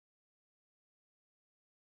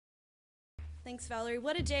Thanks, Valerie.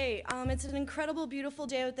 What a day. It's an incredible, beautiful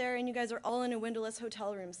day out there, and you guys are all in a windowless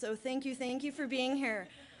hotel room. So thank you for being here.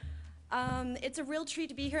 It's a real treat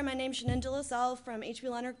to be here. My name's Janine de Salle from HB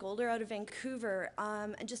Lanarc Golder out of Vancouver.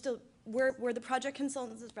 We're the project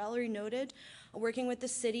consultants, as Valerie noted, working with the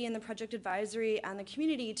city and the project advisory and the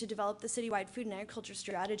community to develop the citywide food and agriculture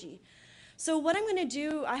strategy. So what I'm going to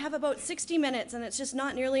do, I have about 60 minutes, and it's just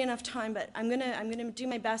not nearly enough time, but I'm going to do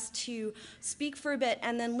my best to speak for a bit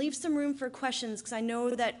and then leave some room for questions, because I know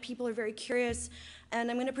that people are very curious, and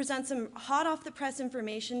I'm going to present some hot off the press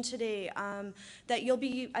information today that you'll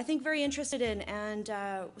be, I think, very interested in, and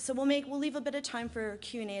so we'll leave a bit of time for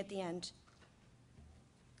Q&A at the end.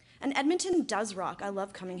 And Edmonton does rock. I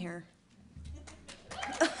love coming here.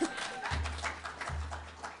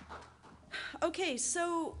 Okay,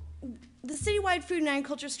 so the citywide food and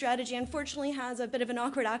agriculture strategy unfortunately has a bit of an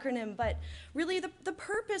awkward acronym, but really the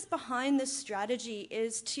purpose behind this strategy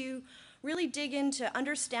is to really dig into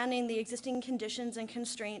understanding the existing conditions and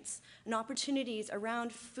constraints and opportunities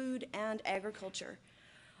around food and agriculture.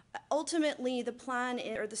 Ultimately, the plan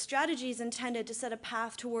or the strategy is intended to set a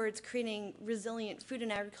path towards creating resilient food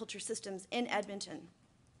and agriculture systems in Edmonton.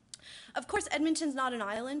 Of course, Edmonton's not an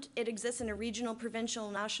island. It exists in a regional,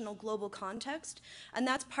 provincial, national, global context, and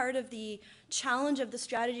that's part of the challenge of the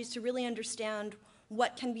strategy, is to really understand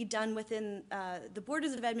what can be done within the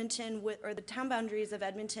borders of Edmonton or the town boundaries of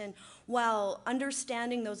Edmonton, while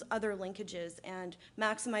understanding those other linkages and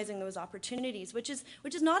maximizing those opportunities, which is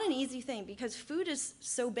not an easy thing, because food is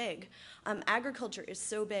so big. Agriculture is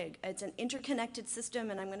so big. It's an interconnected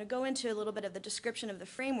system, and I'm going to go into a little bit of the description of the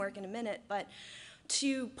framework in a minute, but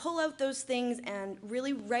to pull out those things and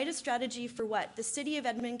really write a strategy for what the city of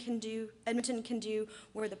Edmonton can do,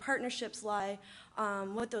 where the partnerships lie,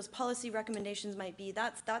 what those policy recommendations might be.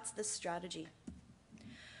 That's the strategy.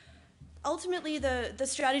 Ultimately, the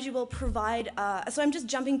strategy will provide, so I'm just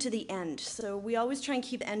jumping to the end. So we always try and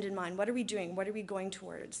keep the end in mind. What are we doing? What are we going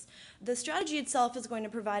towards? The strategy itself is going to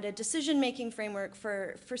provide a decision-making framework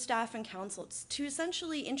for staff and councils to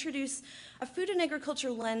essentially introduce a food and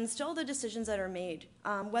agriculture lens to all the decisions that are made,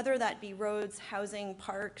 whether that be roads, housing,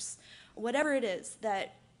 parks, whatever it is,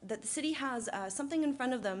 that the city has something in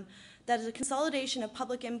front of them that is a consolidation of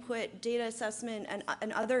public input, data assessment,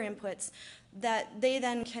 and other inputs, that they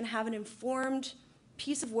then can have an informed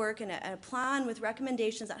piece of work and a plan with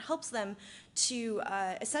recommendations that helps them to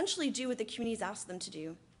essentially do what the community's asked them to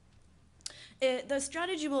do. The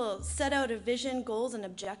strategy will set out a vision, goals, and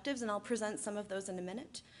objectives, and I'll present some of those in a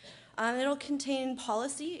minute. It'll contain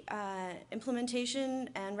policy, implementation,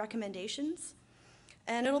 and recommendations.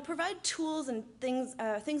 And it'll provide tools and things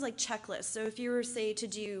like checklists. So if you were, say, to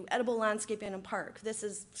do edible landscaping in a park, this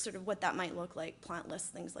is sort of what that might look like, plant lists,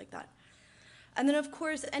 things like that. And then, of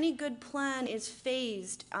course, any good plan is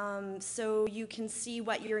phased, so you can see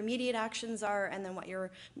what your immediate actions are and then what your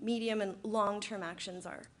medium and long-term actions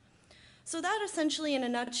are. So that essentially, in a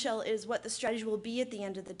nutshell, is what the strategy will be at the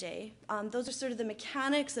end of the day. Those are sort of the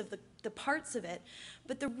mechanics of the parts of it.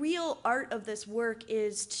 But the real art of this work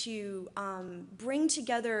is to bring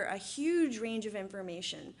together a huge range of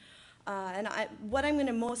information. What I'm going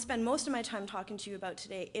to spend most of my time talking to you about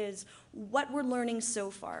today is what we're learning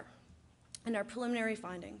so far and our preliminary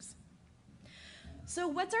findings. So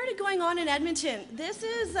what's already going on in Edmonton? This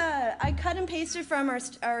is, I cut and pasted from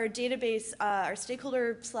our database, our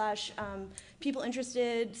stakeholder / people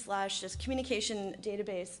interested / just communication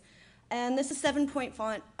database. And this is 7-point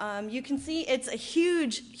font. You can see it's a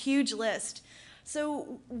huge list.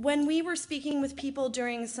 So when we were speaking with people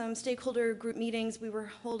during some stakeholder group meetings we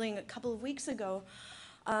were holding a couple of weeks ago,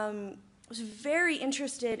 I was very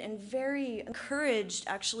interested and very encouraged,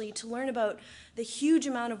 actually, to learn about the huge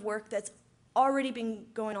amount of work that's already been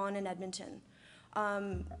going on in Edmonton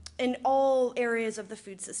in all areas of the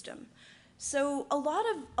food system. So a lot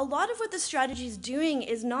of what the strategy is doing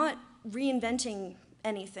is not reinventing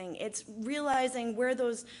anything. It's realizing where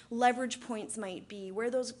those leverage points might be, where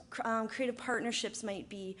those creative partnerships might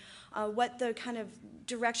be, what the kind of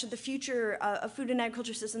direction, the future of food and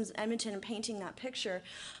agriculture systems in Edmonton, and painting that picture.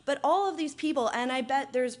 But all of these people, and I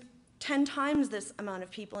bet there's 10 times this amount of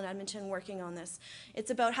people in Edmonton working on this. It's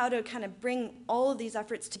about how to kind of bring all of these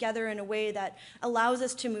efforts together in a way that allows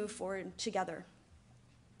us to move forward together.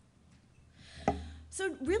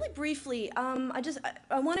 So really briefly, I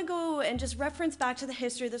want to go and just reference back to the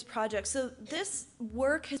history of this project. So this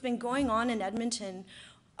work has been going on in Edmonton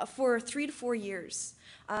for 3 to 4 years.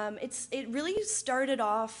 It really started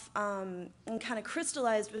off and kind of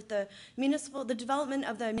crystallized with the development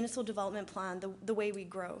of the municipal development plan, the way we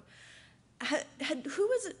grow. Who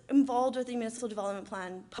was involved with the municipal development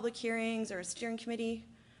plan? Public hearings or a steering committee?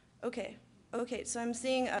 Okay, Okay, so I'm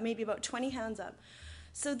seeing maybe about 20 hands up.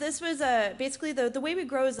 So this was basically the way we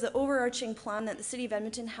grow is the overarching plan that the City of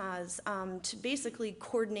Edmonton has to basically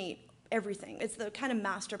coordinate everything. It's the kind of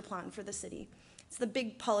master plan for the city. It's the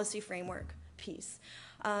big policy framework piece.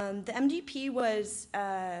 The MDP was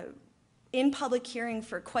in public hearing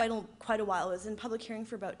for quite a while. It was in public hearing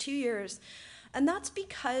for about 2 years. And that's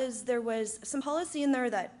because there was some policy in there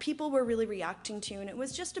that people were really reacting to, and it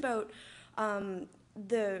was just about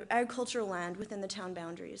the agricultural land within the town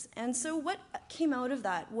boundaries. And so what came out of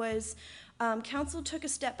that was council took a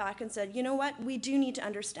step back and said, you know what, we do need to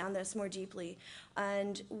understand this more deeply.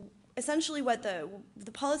 And essentially what the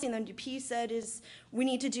policy in the MDP said is we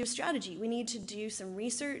need to do strategy. We need to do some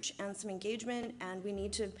research and some engagement, and we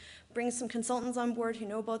need to bring some consultants on board who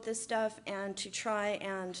know about this stuff and to try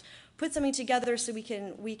and put something together so we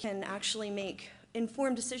can actually make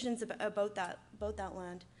informed decisions about that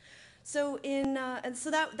land. So and so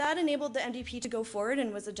that enabled the MDP to go forward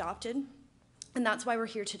and was adopted, and that's why we're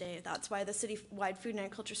here today. That's why the city-wide food and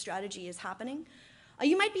agriculture strategy is happening.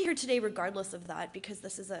 You might be here today regardless of that because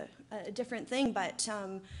this is a different thing, but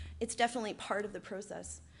it's definitely part of the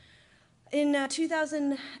process. In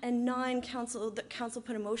 2009, the council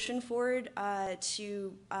put a motion forward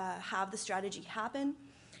to have the strategy happen.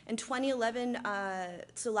 In 2011,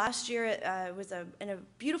 so last year, it was in a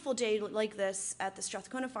beautiful day like this at the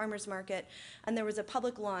Strathcona Farmers Market, and there was a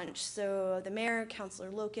public launch. So the mayor, Councillor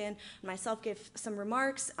Loken, and myself gave some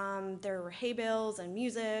remarks. There were hay bales and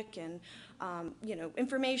music and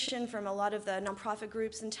information from a lot of the nonprofit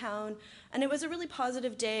groups in town. And it was a really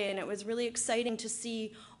positive day, and it was really exciting to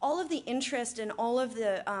see all of the interest and all of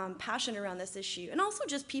the passion around this issue, and also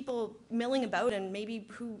just people milling about and maybe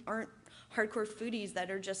who aren't hardcore foodies that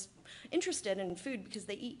are just interested in food because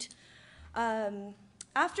they eat.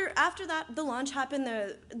 After that, the launch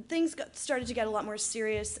happened, things started to get a lot more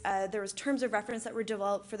serious. There was terms of reference that were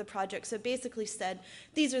developed for the project. So it basically said,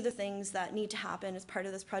 these are the things that need to happen as part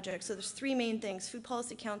of this project. So there's three main things: Food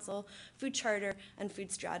Policy Council, Food Charter, and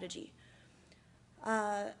Food Strategy.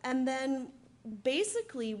 And then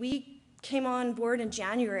basically we came on board in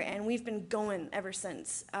January, and we've been going ever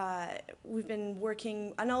since. We've been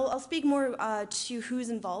working, and I'll speak more to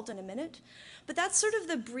who's involved in a minute, but that's sort of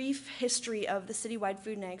the brief history of the citywide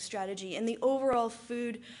food and ag strategy and the overall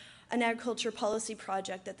food and agriculture policy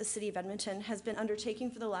project that the City of Edmonton has been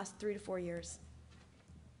undertaking for the last 3 to 4 years.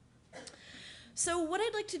 So what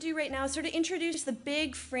I'd like to do right now is sort of introduce the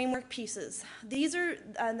big framework pieces. These are,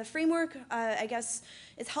 the framework, I guess,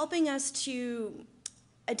 is helping us to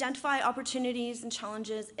identify opportunities and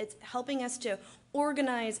challenges. It's helping us to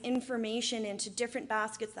organize information into different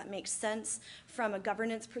baskets that make sense from a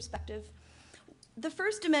governance perspective. The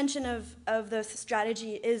first dimension of the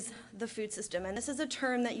strategy is the food system, and this is a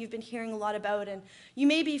term that you've been hearing a lot about, and you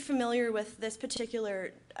may be familiar with this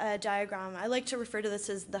particular diagram. I like to refer to this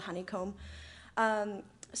as the honeycomb.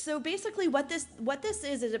 So basically what this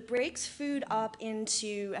is it breaks food up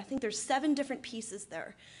into, I think there's 7 different pieces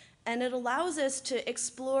there. And it allows us to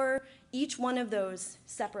explore each one of those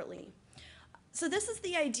separately. So this is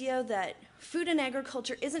the idea that food and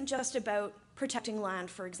agriculture isn't just about protecting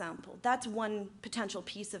land, for example. That's one potential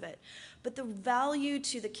piece of it. But the value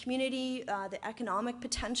to the community, the economic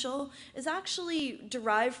potential, is actually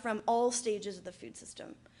derived from all stages of the food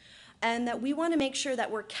system. And that we want to make sure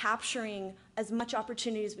that we're capturing as much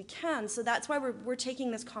opportunity as we can. So that's why we're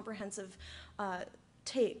taking this comprehensive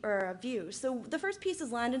view. So the first piece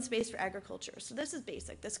is land and space for agriculture. So this is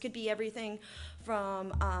basic. This could be everything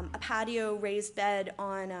from a patio raised bed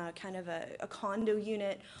on a kind of a condo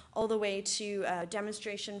unit all the way to a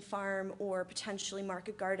demonstration farm or potentially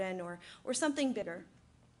market garden or something bigger.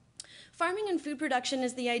 Farming and food production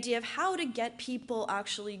is the idea of how to get people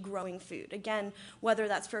actually growing food. Again, whether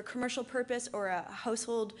that's for a commercial purpose or a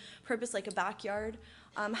household purpose like a backyard.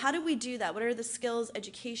 How do we do that? What are the skills,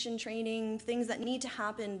 education, training, things that need to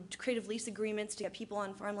happen, creative lease agreements to get people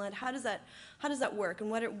on farmland? How does that work?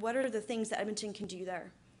 And what are the things that Edmonton can do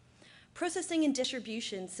there? Processing and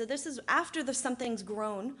distribution. So this is after something's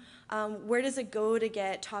grown, where does it go to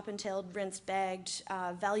get top and tailed, rinsed, bagged,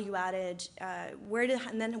 value added?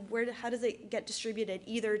 How does it get distributed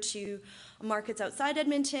either to markets outside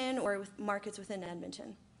Edmonton or markets within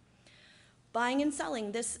Edmonton? Buying and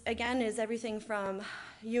selling. This, again, is everything from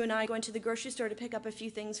you and I going to the grocery store to pick up a few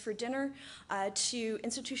things for dinner to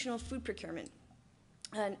institutional food procurement.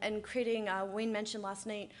 And creating, Wayne mentioned last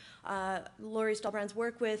night, Laurie Stahlbrand's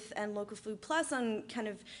work with and Local Food Plus on kind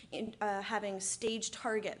of having staged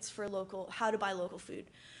targets for how to buy local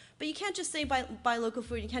food. But you can't just say buy local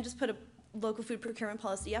food. You can't just put local food procurement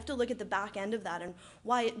policy, you have to look at the back end of that and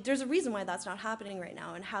why there's a reason why that's not happening right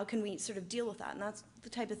now, and how can we sort of deal with that. And that's the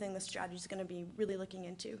type of thing the strategy is going to be really looking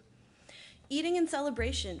into. Eating and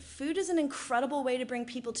celebration. Food is an incredible way to bring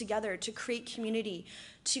people together, to create community,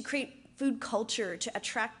 to create food culture, to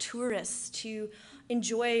attract tourists, to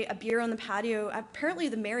enjoy a beer on the patio. Apparently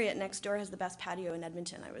the Marriott next door has the best patio in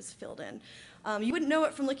Edmonton. I was filled in. You wouldn't know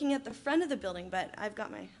it from looking at the front of the building, but I've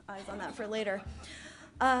got my eyes on that for later.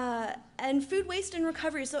 And food waste and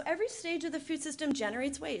recovery. So every stage of the food system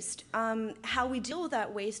generates waste. How we deal with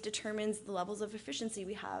that waste determines the levels of efficiency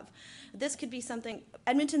we have. This could be something,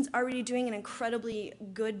 Edmonton's already doing an incredibly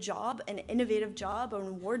good job, an innovative job, an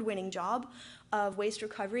award-winning job of waste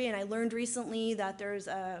recovery. And I learned recently that there's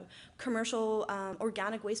a commercial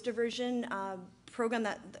organic waste diversion program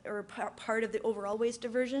that, or part of the overall waste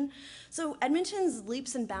diversion. So Edmonton's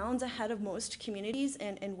leaps and bounds ahead of most communities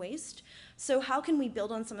in waste. So how can we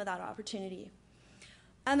build on some of that opportunity?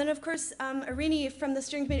 And then, of course, Irini from the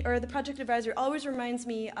steering committee, or the project advisor, always reminds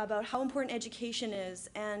me about how important education is,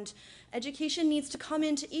 and education needs to come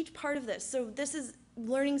into each part of this. So this is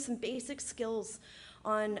learning some basic skills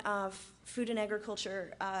on food and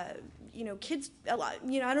agriculture. You know, kids, I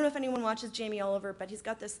don't know if anyone watches Jamie Oliver, but he's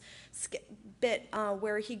got this bit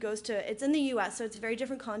where he goes to, it's in the US, so it's a very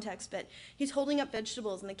different context, but he's holding up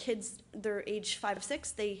vegetables, and the kids, they're age 5 or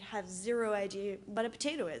 6, they have zero idea what a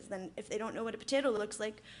potato is. Then if they don't know what a potato looks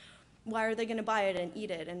like, why are they going to buy it and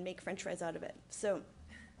eat it and make french fries out of it? So,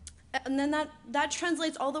 and then that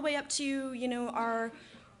translates all the way up to, you know,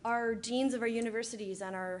 our deans of our universities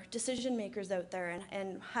and our decision makers out there,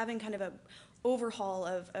 and having kind of a overhaul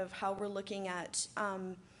of how we're looking at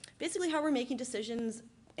basically how we're making decisions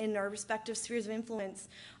in our respective spheres of influence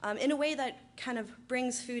in a way that kind of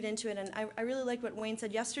brings food into it. And I really like what Wayne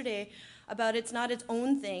said yesterday about it's not its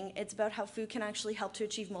own thing, it's about how food can actually help to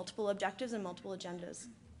achieve multiple objectives and multiple agendas.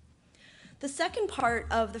 The second part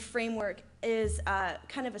of the framework is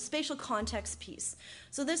kind of a spatial context piece.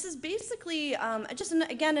 So this is basically just,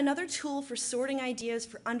 again, another tool for sorting ideas,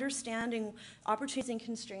 for understanding opportunities and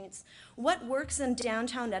constraints. What works in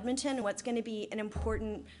downtown Edmonton, and what's going to be an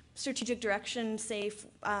important strategic direction, say,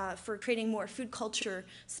 for creating more food culture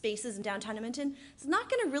spaces in downtown Edmonton, it's not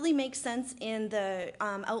going to really make sense in the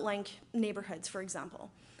outlying neighborhoods, for example.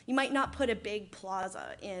 You might not put a big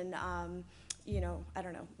plaza in, you know, I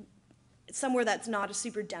don't know, somewhere that's not a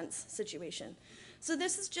super dense situation. So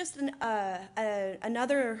this is just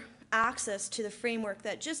another access to the framework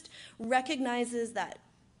that just recognizes that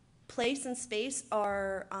place and space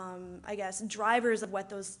are, I guess, drivers of what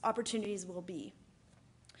those opportunities will be.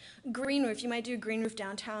 Green roof, you might do a green roof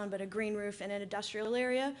downtown, but a green roof in an industrial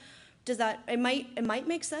area, does that, it might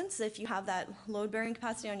make sense if you have that load-bearing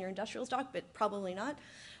capacity on your industrial stock, but probably not.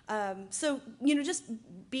 So, you know, just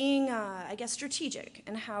being, I guess, strategic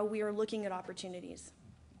in how we are looking at opportunities.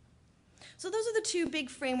 So those are the two big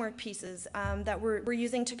framework pieces that we're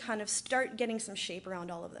using to kind of start getting some shape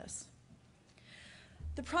around all of this.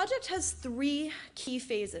 The project has 3 key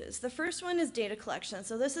phases. The first one is data collection.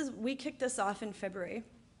 So we kicked this off in February,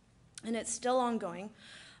 and it's still ongoing.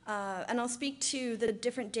 And I'll speak to the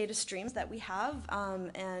different data streams that we have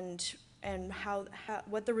and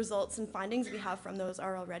what the results and findings we have from those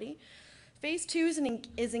are already. Phase 2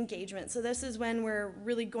 is engagement. So this is when we're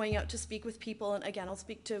really going out to speak with people, and again, I'll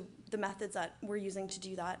speak to the methods that we're using to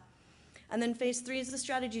do that. And then phase 3 is the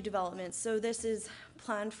strategy development. So this is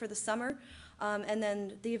planned for the summer, and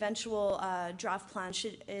then the eventual draft plan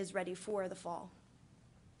is ready for the fall.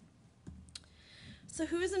 So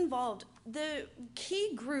who is involved? The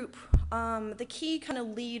key group, the key kind of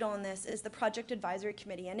lead on this is the Project Advisory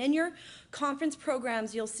Committee. And in your conference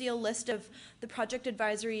programs, you'll see a list of the Project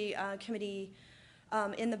Advisory Committee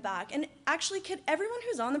in the back. And actually, could everyone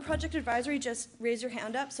who's on the Project Advisory just raise your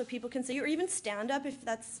hand up so people can see you, or even stand up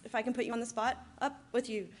if I can put you on the spot? Up with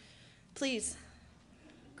you, please.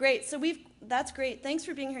 Great, so that's great. Thanks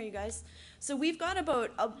for being here, you guys. So we've got about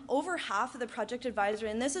over half of the Project Advisory,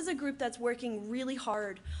 and this is a group that's working really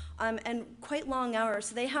hard and quite long hours.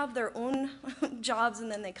 So they have their own jobs,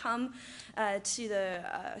 and then they come to the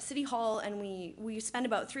City Hall, and we spend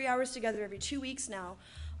about 3 hours together every 2 weeks now,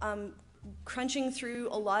 crunching through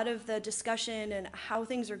a lot of the discussion and how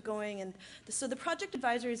things are going. And so the Project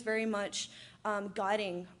Advisory is very much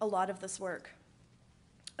guiding a lot of this work.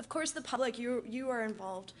 Of course, the public, you are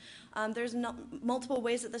involved. There's multiple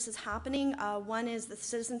ways that this is happening. One is the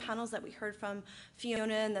citizen panels that we heard from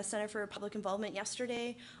Fiona and the Center for Public Involvement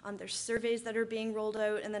yesterday. There's surveys that are being rolled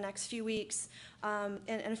out in the next few weeks, and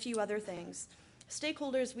a few other things.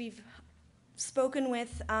 Stakeholders we've spoken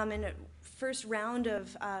with in a first round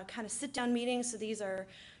of kind of sit-down meetings. So these are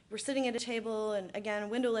we're sitting at a table, and again,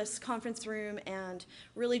 windowless conference room, and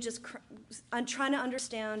really just trying to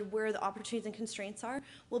understand where the opportunities and constraints are.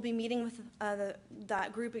 We'll be meeting with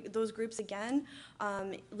those groups again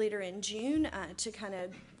later in June to kind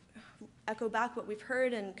of echo back what we've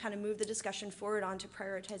heard and kind of move the discussion forward onto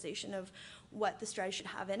prioritization of what the strategy should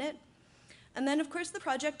have in it. And then, of course, the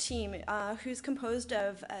project team, who's composed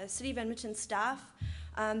of City of Edmonton staff.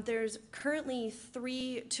 There's currently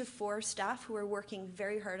 3 to 4 staff who are working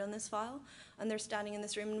very hard on this file, and they're standing in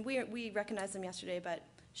this room. And we recognized them yesterday, but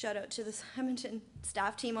shout out to the Edmonton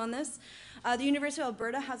staff team on this. The University of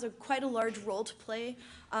Alberta has quite a large role to play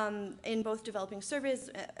in both developing surveys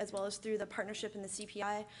as well as through the partnership in the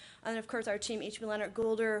CPI. And of course, our team, HB Lanarc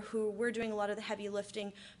Golder, who we're doing a lot of the heavy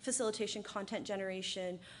lifting, facilitation, content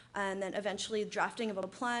generation, and then eventually drafting of a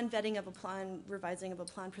plan, vetting of a plan, revising of a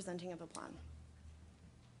plan, presenting of a plan.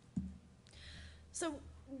 So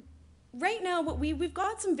right now, we've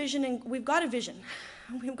got some vision, and we've got a vision.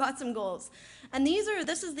 We've got some goals. And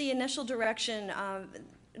this is the initial direction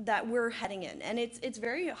that we're heading in. And it's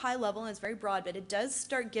very high level and it's very broad, but it does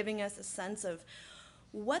start giving us a sense of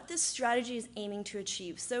what this strategy is aiming to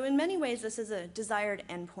achieve. So in many ways, this is a desired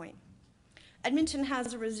endpoint. Edmonton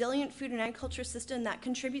has a resilient food and agriculture system that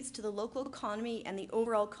contributes to the local economy and the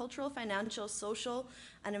overall cultural, financial, social,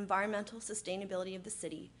 and environmental sustainability of the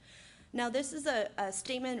city. Now, this is a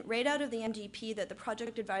statement right out of the MDP that the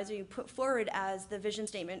project advisory put forward as the vision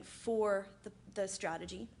statement for the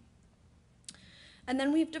strategy. And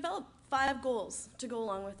then we've developed 5 goals to go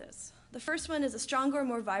along with this. The first one is a stronger,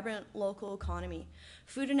 more vibrant local economy.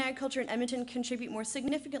 Food and agriculture in Edmonton contribute more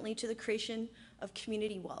significantly to the creation of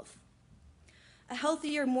community wealth. A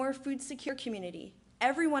healthier, more food-secure community.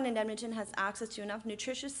 Everyone in Edmonton has access to enough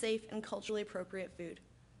nutritious, safe, and culturally appropriate food.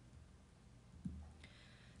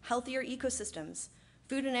 Healthier ecosystems.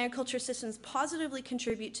 Food and agriculture systems positively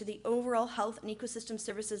contribute to the overall health and ecosystem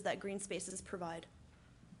services that green spaces provide.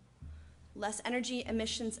 Less energy,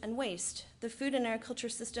 emissions, and waste. The food and agriculture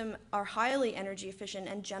system are highly energy efficient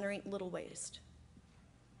and generate little waste.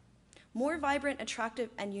 More vibrant, attractive,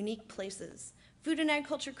 and unique places. Food and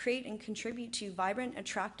agriculture create and contribute to vibrant,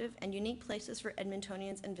 attractive, and unique places for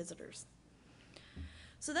Edmontonians and visitors.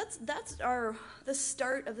 So that's the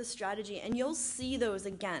start of the strategy, and you'll see those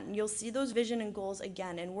again. You'll see those vision and goals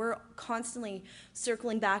again, and we're constantly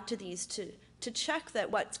circling back to these to check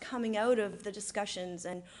that what's coming out of the discussions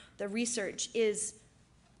and the research is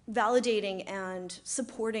validating and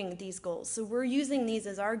supporting these goals. So we're using these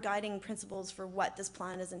as our guiding principles for what this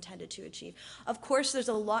plan is intended to achieve. Of course, there's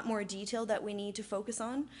a lot more detail that we need to focus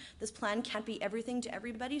on. This plan can't be everything to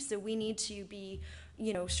everybody, so we need to be,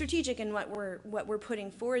 strategic in what we're putting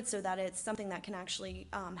forward so that it's something that can actually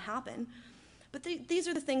happen. But these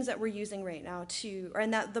are the things that we're using right now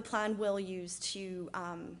and that the plan will use to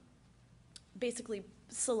basically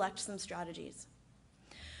select some strategies.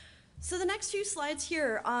 So the next few slides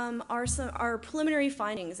here are preliminary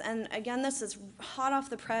findings, and again, this is hot off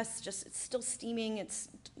the press. It's still steaming. It's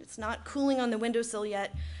not cooling on the windowsill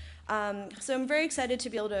yet. So I'm very excited to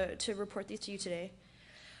be able to report these to you today.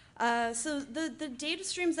 So the data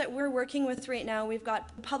streams that we're working with right now, we've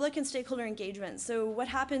got public and stakeholder engagement. So what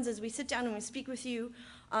happens is we sit down and we speak with you.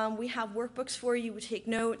 We have workbooks for you. We take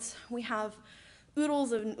notes. We have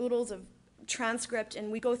oodles of transcript,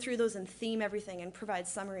 and we go through those and theme everything and provide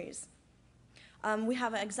summaries. We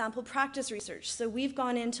have example practice research. So we've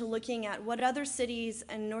gone into looking at what other cities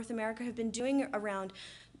in North America have been doing around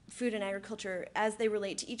food and agriculture as they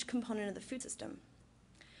relate to each component of the food system.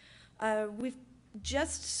 We've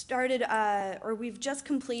just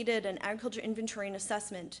completed an agriculture inventory and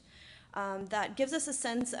assessment that gives us a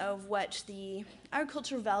sense of what the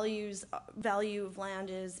agricultural value of land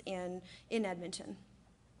is in Edmonton.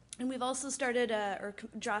 And we've also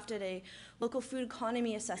drafted a local food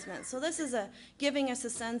economy assessment. So this is giving us a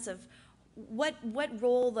sense of what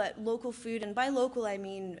role that local food, and by local I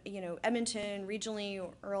mean Edmonton, regionally,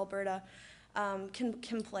 or Alberta,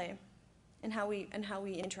 can play, and how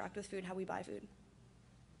we interact with food, how we buy food.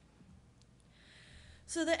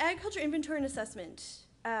 So the agriculture inventory and assessment.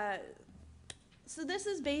 So this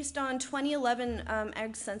is based on 2011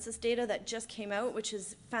 ag census data that just came out, which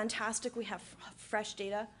is fantastic. We have fresh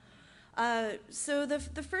data. So the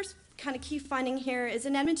first kind of key finding here is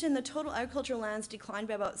in Edmonton, the total agricultural lands declined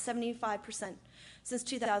by about 75% since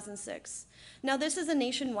 2006. Now this is a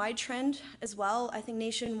nationwide trend as well. I think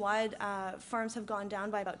nationwide farms have gone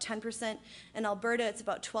down by about 10%. In Alberta, it's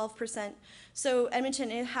about 12%. So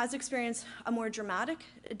Edmonton, it has experienced a more dramatic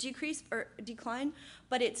decrease or decline,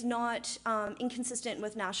 but it's not inconsistent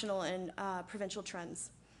with national and provincial trends.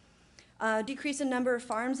 Decrease in number of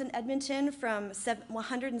farms in Edmonton from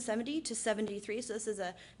 170 to 73, so this is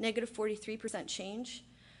a negative 43% change.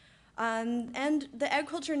 And the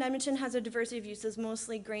agriculture in Edmonton has a diversity of uses,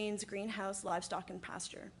 mostly grains, greenhouse, livestock, and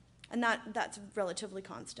pasture. And that's relatively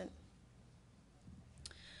constant.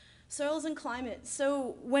 Soils and climate.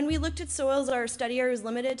 So when we looked at soils, our study area was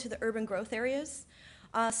limited to the urban growth areas.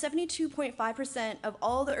 72.5% of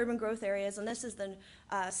all the urban growth areas, and this is the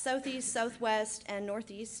southeast, southwest, and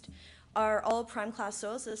northeast, are all prime class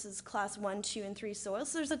soils. So this is class 1, 2, and 3 soils.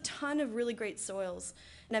 So there's a ton of really great soils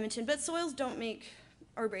in Edmonton, but soils don't make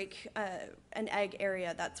or break an ag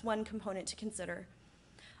area. That's one component to consider.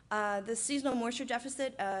 The seasonal moisture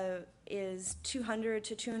deficit is 200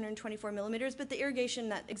 to 224 millimeters, but the irrigation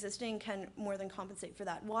that's existing can more than compensate for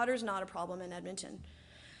that. Water's not a problem in Edmonton.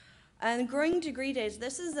 And growing degree days,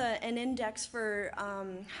 this is an index for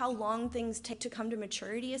how long things take to come to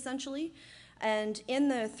maturity, essentially. And in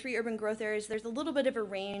the 3 urban growth areas, there's a little bit of a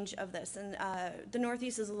range of this, and the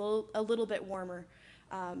northeast is a little bit warmer.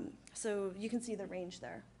 So you can see the range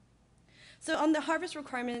there. So on the harvest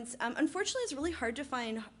requirements, unfortunately it's really hard to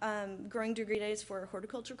find growing degree days for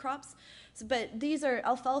horticulture crops. So, but these are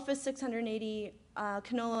alfalfa 680,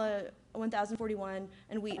 canola 1041,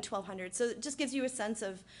 and wheat 1200. So it just gives you a sense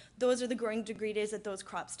of those are the growing degree days that those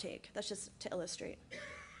crops take. That's just to illustrate.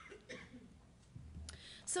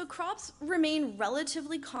 So crops remain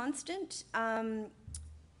relatively constant.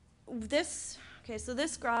 This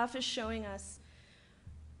graph is showing us,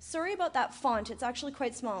 sorry about that font, it's actually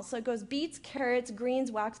quite small. So it goes beets, carrots,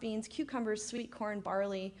 greens, wax beans, cucumbers, sweet corn,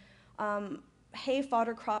 barley, hay,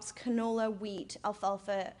 fodder crops, canola, wheat,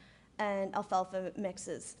 alfalfa, and alfalfa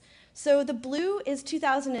mixes. So the blue is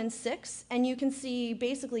 2006, and you can see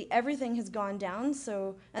basically everything has gone down.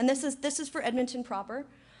 So, and this is for Edmonton proper.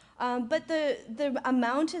 But the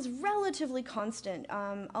amount is relatively constant.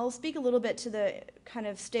 I'll speak a little bit to the kind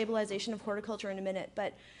of stabilization of horticulture in a minute,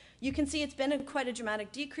 but you can see it's been quite a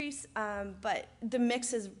dramatic decrease, but the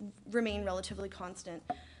mix has remained relatively constant.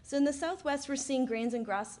 So in the southwest, we're seeing grains,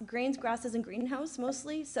 grasses, and greenhouse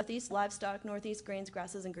mostly. Southeast, livestock. Northeast, grains,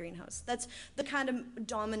 grasses, and greenhouse. That's the kind of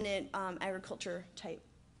dominant agriculture type.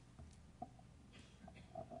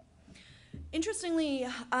 Interestingly,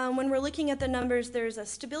 when we're looking at the numbers, there's a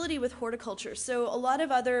stability with horticulture. So a lot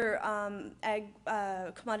of other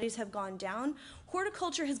commodities have gone down.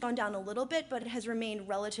 Horticulture has gone down a little bit, but it has remained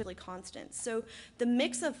relatively constant. So the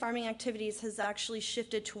mix of farming activities has actually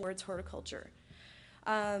shifted towards horticulture.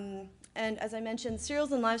 And as I mentioned,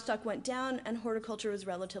 cereals and livestock went down, and horticulture was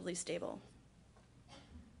relatively stable.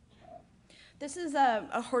 This is a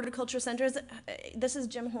horticulture center. This is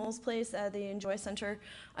Jim Hull's place, the Enjoy Center.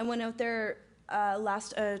 I went out there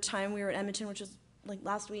last time we were in Edmonton, which was like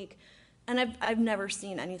last week, and I've never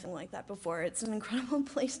seen anything like that before. It's an incredible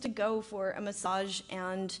place to go for a massage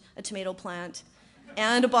and a tomato plant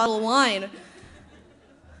and a bottle of wine.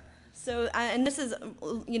 So, and this is,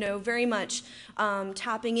 you know, very much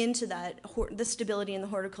tapping into that the stability in the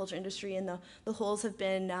horticulture industry, and the Hulls have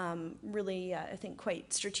been really, I think,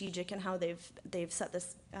 quite strategic in how they've set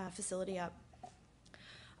this facility up.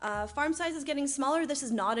 Farm size is getting smaller. This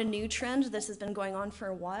is not a new trend. This has been going on for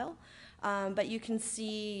a while, but you can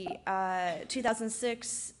see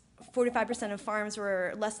 2006. 45% of farms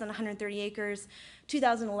were less than 130 acres.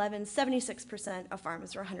 2011, 76% of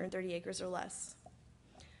farms were 130 acres or less.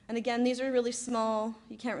 And again, these are really small.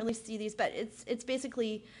 You can't really see these, but it's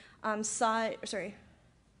basically size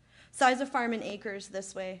of farm in acres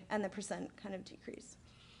this way, and the percent kind of decrease.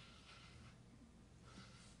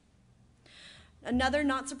 Another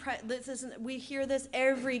not surprise. We hear this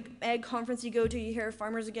every ag conference you go to. You hear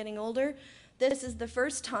farmers are getting older. This is the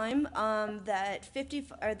first time that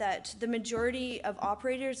the majority of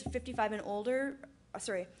operators 55 and older.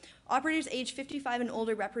 Operators age 55 and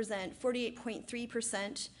older represent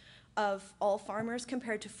 48.3% of all farmers,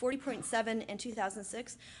 compared to 40.7 in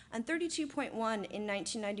 2006 and 32.1 in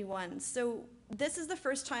 1991. So this is the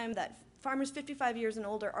first time that farmers 55 years and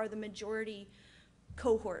older are the majority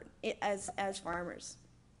cohort as farmers.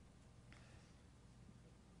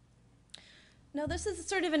 Now this is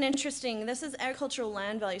sort of an interesting, this is agricultural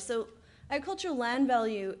land value. So agricultural land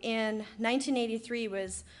value in 1983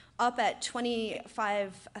 was up at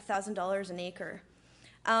 $25,000 an acre.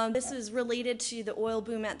 This is related to the oil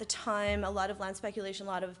boom at the time. A lot of land speculation,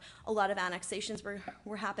 a lot of annexations were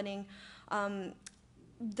happening. The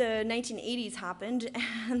 1980s happened,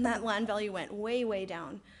 and that land value went way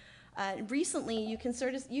down. Recently,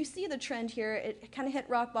 you see the trend here. It kind of hit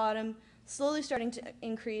rock bottom, slowly starting to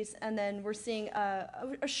increase, and then we're seeing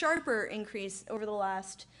a sharper increase over the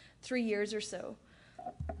last 3 years or so.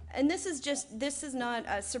 And this is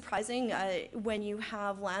not surprising. When you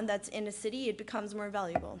have land that's in a city, it becomes more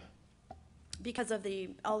valuable because of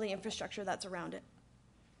all the infrastructure that's around it.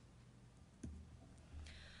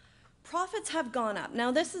 Profits have gone up.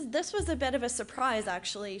 Now this was a bit of a surprise,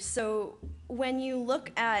 actually. So when you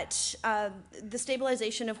look at the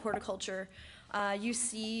stabilization of horticulture, you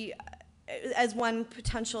see, as one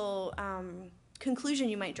potential conclusion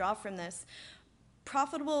you might draw from this,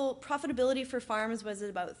 profitability for farms was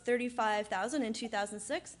about 35,000 in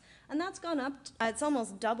 2006, and that's gone up. It's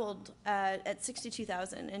almost doubled at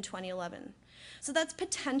 62,000 in 2011. So that's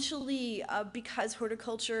potentially because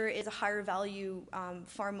horticulture is a higher value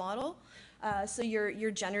farm model. So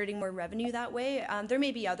you're generating more revenue that way. There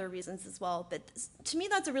may be other reasons as well, but to me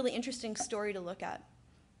that's a really interesting story to look at,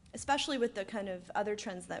 especially with the kind of other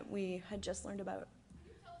trends that we had just learned about.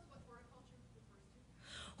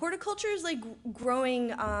 Horticulture is like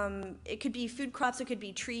growing, it could be food crops, it could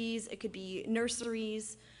be trees, it could be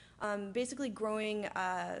nurseries, basically growing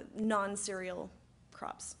non-cereal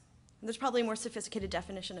crops. There's probably a more sophisticated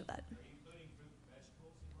definition of that. Are you including fruit and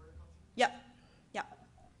vegetables in horticulture? Yep, yep.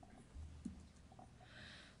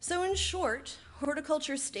 So in short,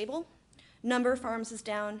 horticulture is stable, number of farms is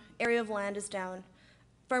down, area of land is down,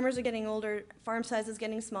 farmers are getting older, farm size is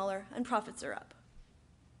getting smaller, and profits are up.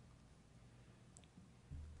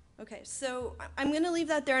 Okay, so I'm going to leave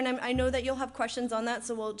that there, and I know that you'll have questions on that,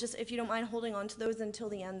 so we'll just, if you don't mind holding on to those until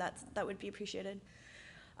the end, that would be appreciated.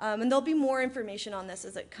 And there'll be more information on this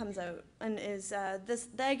as it comes out, and the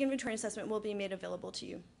ag inventory assessment will be made available to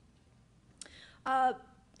you.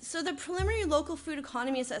 So the preliminary local food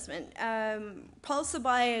economy assessment, Paul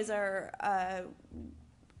Sabai is our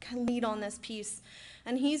kind of lead on this piece,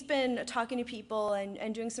 and he's been talking to people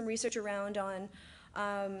and doing some research around on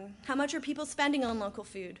how much are people spending on local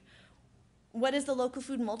food? What is the local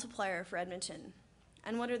food multiplier for Edmonton?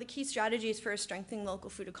 And what are the key strategies for strengthening local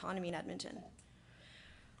food economy in Edmonton?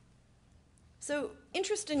 So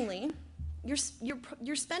interestingly, you're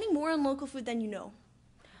spending more on local food than you know.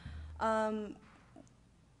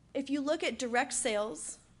 If you look at direct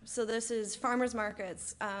sales, so this is farmers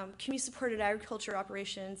markets, community-supported agriculture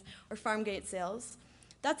operations, or farm gate sales,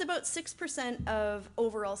 that's about 6% of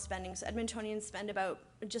overall spending. So Edmontonians spend about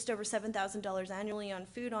just over $7,000 annually on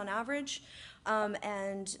food on average,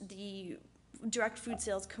 and the direct food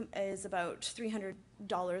sales is about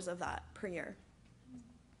 $300 of that per year.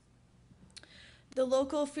 The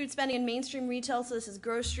local food spending in mainstream retail, so this is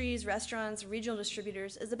groceries, restaurants, regional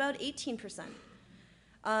distributors, is about 18%.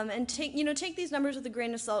 And take these numbers with a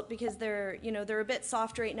grain of salt because they're a bit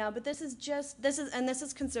soft right now, but this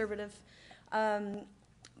is conservative.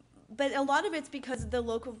 But a lot of it's because the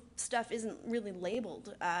local stuff isn't really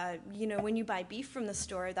labeled. When you buy beef from the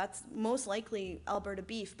store, that's most likely Alberta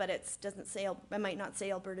beef, but it might not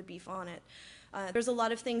say Alberta beef on it. There's a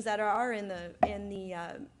lot of things that are in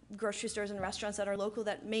the grocery stores and restaurants that are local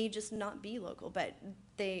that may just not be local, but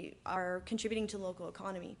they are contributing to local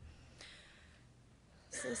economy.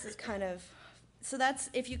 So this is that's,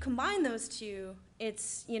 if you combine those two,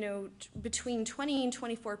 it's, between 20 and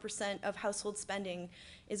 24% of household spending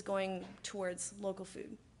is going towards local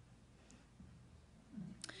food.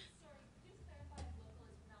 Sorry, could you clarify if local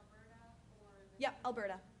is from Alberta or? Yeah,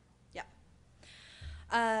 Alberta. Yeah.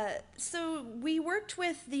 So we worked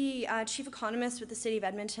with the chief economist with the city of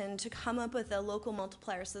Edmonton to come up with a local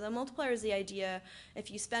multiplier. So the multiplier is the idea,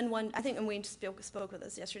 if you spend I think Wayne spoke with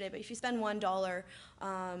us yesterday, but if you spend $1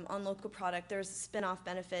 on local product, there's a spin-off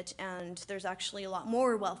benefit, and there's actually a lot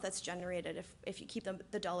more wealth that's generated if you keep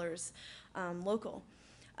the dollars local.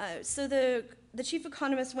 So the chief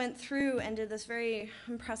economist went through and did this very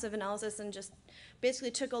impressive analysis and just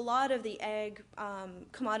basically took a lot of the ag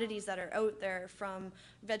commodities that are out there, from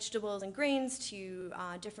vegetables and grains to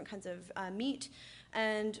different kinds of meat,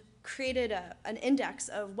 and created an index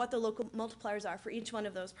of what the local multipliers are for each one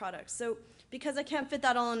of those products. So because I can't fit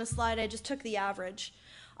that all on a slide, I just took the average.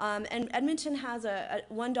 And Edmonton has a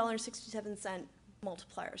 $1.67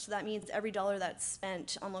 multiplier. So that means every dollar that's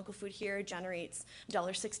spent on local food here generates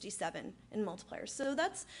 $1.67 in multipliers. So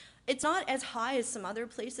it's not as high as some other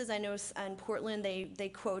places. I know in Portland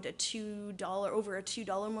they quote over a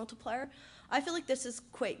 $2 multiplier. I feel like this is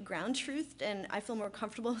quite ground truthed, and I feel more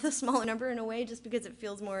comfortable with a smaller number in a way, just because it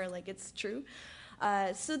feels more like it's true.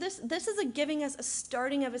 So this is giving us a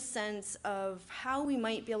starting of a sense of how we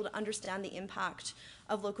might be able to understand the impact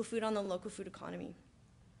of local food on the local food economy.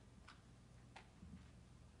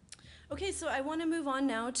 Okay, so I want to move on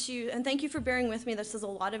now to, and thank you for bearing with me, this is a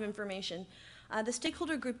lot of information, the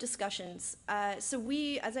stakeholder group discussions. So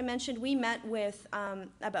as I mentioned, we met with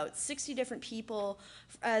about 60 different people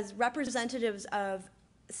as representatives of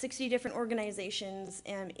 60 different organizations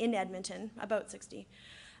in Edmonton, about 60.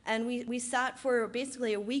 And we sat for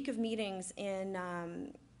basically a week of meetings in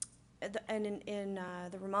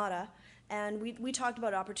the Ramada, and we talked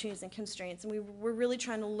about opportunities and constraints, and we were really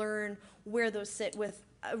trying to learn where those sit with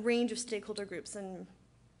a range of stakeholder groups, and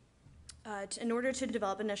in order to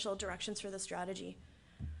develop initial directions for the strategy.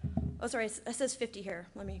 Oh, sorry, it says 50 here.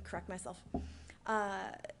 Let me correct myself.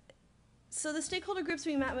 So the stakeholder groups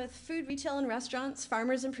we met with: food, retail, and restaurants,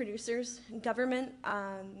 farmers and producers, government,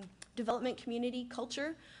 development, community,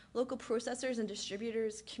 culture, local processors and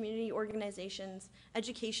distributors, community organizations,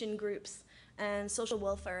 education groups, and social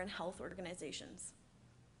welfare and health organizations.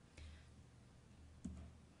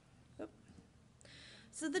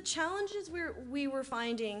 So the challenges we were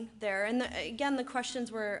finding there, and again, the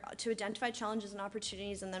questions were to identify challenges and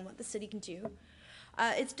opportunities, and then what the city can do.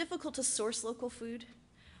 It's difficult to source local food.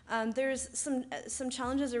 There's some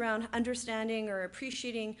challenges around understanding or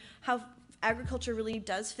appreciating how agriculture really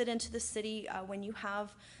does fit into the city when you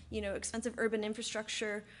have, expensive urban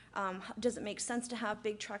infrastructure. Does it make sense to have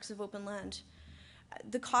big tracts of open land?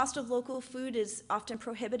 The cost of local food is often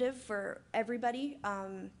prohibitive for everybody,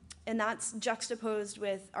 and that's juxtaposed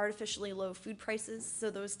with artificially low food prices.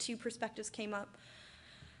 So those two perspectives came up.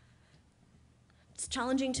 It's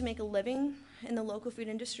challenging to make a living in the local food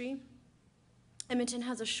industry. Edmonton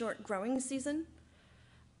has a short growing season.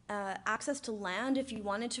 Access to land if you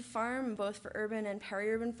wanted to farm, both for urban and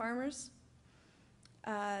peri-urban farmers.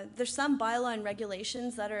 There's some bylaw and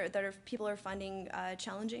regulations that people are finding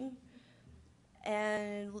challenging.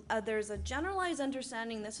 And there's a generalized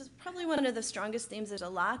understanding, this is probably one of the strongest themes, there's a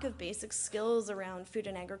lack of basic skills around food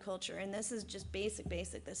and agriculture, and this is just basic.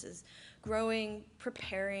 This is growing,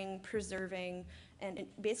 preparing, preserving, and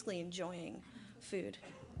basically enjoying food.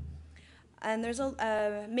 And there's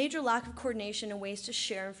a major lack of coordination and ways to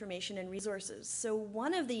share information and resources. So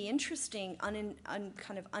one of the interesting,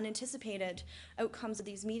 kind of unanticipated outcomes of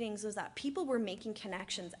these meetings was that people were making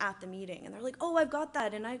connections at the meeting. And they're like, oh, I've got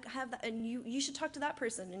that, and I have that, and you should talk to that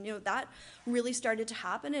person. And that really started to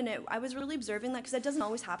happen. And I was really observing that, because that doesn't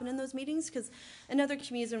always happen in those meetings, because in other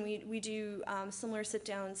communities when we do similar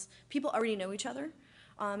sit-downs, people already know each other.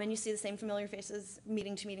 And you see the same familiar faces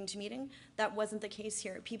meeting to meeting to meeting. That wasn't the case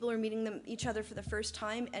here. People are meeting each other for the first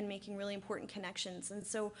time and making really important connections. And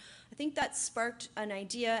so I think that sparked an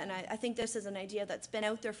idea, and I think this is an idea that's been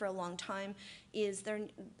out there for a long time, is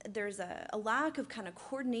there's a lack of kind of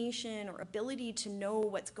coordination or ability to know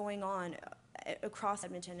what's going on across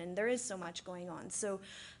Edmonton, and there is so much going on. So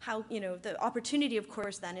how, the opportunity, of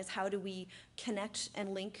course, then is how do we connect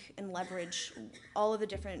and link and leverage all of the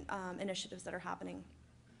different initiatives that are happening.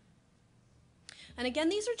 And again,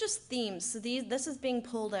 these are just themes. So this is being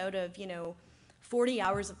pulled out of, 40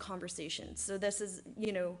 hours of conversation. So this is,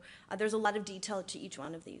 there's a lot of detail to each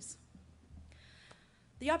one of these.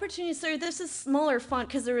 The opportunities, so this is smaller font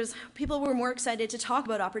because people were more excited to talk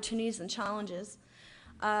about opportunities than challenges.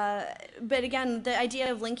 But again, the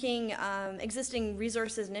idea of linking existing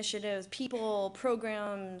resources, initiatives, people,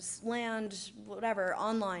 programs, land, whatever,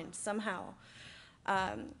 online somehow.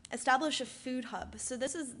 Establish a food hub. So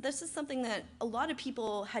this is something that a lot of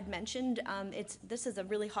people had mentioned. This is a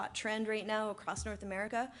really hot trend right now across North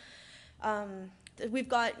America. We've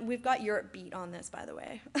got Europe beat on this, by the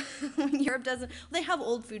way. Europe doesn't. They have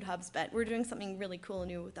old food hubs, but we're doing something really cool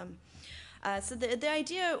and new with them. So the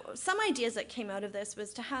idea, some ideas that came out of this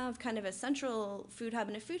was to have kind of a central food hub,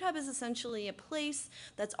 and a food hub is essentially a place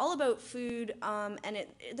that's all about food, and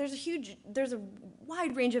there's a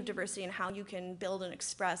wide range of diversity in how you can build and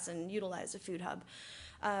express and utilize a food hub.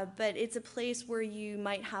 But it's a place where you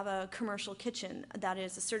might have a commercial kitchen that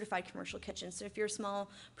is a certified commercial kitchen. So if you're a small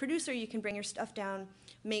producer, you can bring your stuff down,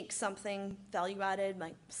 make something value-added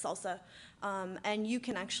like salsa, and you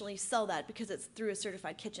can actually sell that because it's through a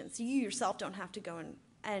certified kitchen. So you yourself don't have to go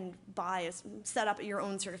and set up your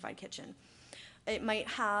own certified kitchen. It might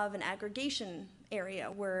have an aggregation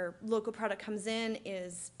area where local product comes in,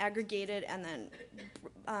 is aggregated, and then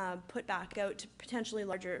put back out to potentially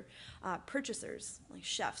larger purchasers, like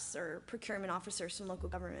chefs or procurement officers from local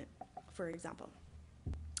government, for example.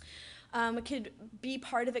 It could be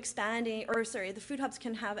part of expanding, the food hubs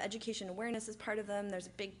can have education awareness as part of them. There's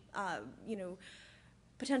a big,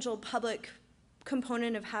 potential public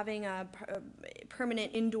component of having a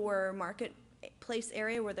permanent indoor marketplace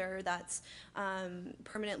area, whether that's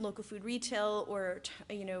permanent local food retail or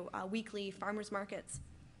weekly farmers markets,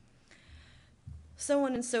 so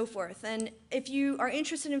on and so forth. And if you are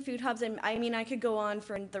interested in food hubs, and I could go on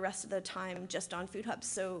for the rest of the time just on food hubs.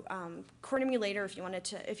 So corner me later if you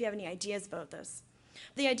have any ideas about this.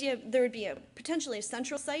 The idea, there would be potentially a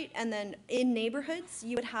central site, and then in neighborhoods,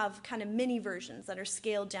 you would have kind of mini versions that are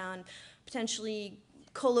scaled down, potentially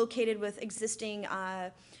co-located with existing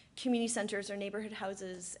community centers or neighborhood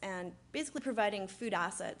houses, and basically providing food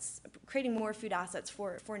assets, creating more food assets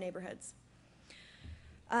for neighborhoods.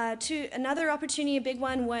 Another opportunity, a big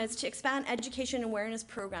one, was to expand education awareness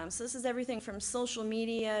programs. So this is everything from social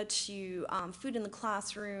media to food in the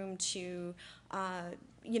classroom to,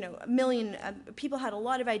 a million people had a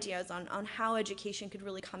lot of ideas on how education could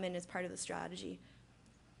really come in as part of the strategy.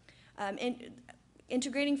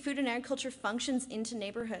 Integrating food and agriculture functions into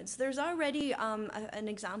neighborhoods. There's already an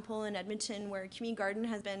example in Edmonton where a community garden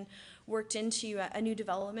has been worked into a new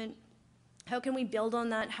development. How can we build on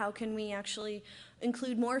that? How can we actually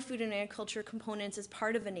include more food and agriculture components as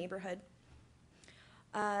part of a neighborhood?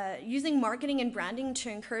 Using marketing and branding to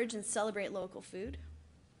encourage and celebrate local food.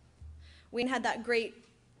 Wayne had that great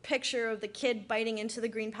picture of the kid biting into the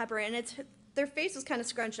green pepper, and their face was kind of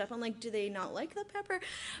scrunched up. I'm like, do they not like the pepper?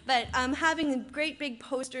 But having great big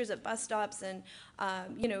posters at bus stops and,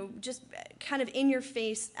 just kind of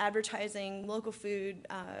in-your-face advertising local food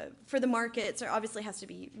for the markets obviously has to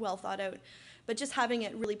be well thought out. But just having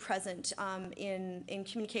it really present in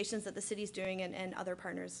communications that the city's doing and other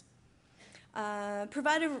partners.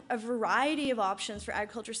 Provide a variety of options for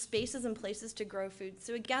agriculture spaces and places to grow food.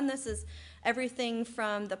 So again, this is everything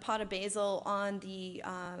from the pot of basil on the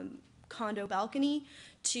condo balcony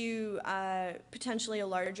to potentially a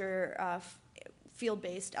larger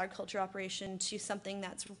field-based agriculture operation to something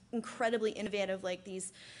that's incredibly innovative, like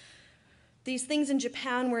these things in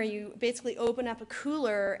Japan where you basically open up a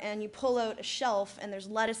cooler and you pull out a shelf and there's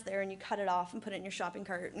lettuce there and you cut it off and put it in your shopping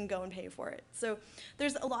cart and go and pay for it. So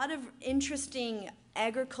there's a lot of interesting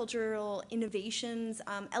agricultural innovations,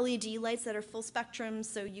 LED lights that are full spectrum,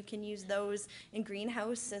 so you can use those in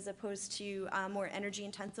greenhouse as opposed to more energy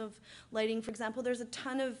intensive lighting. For example, there's a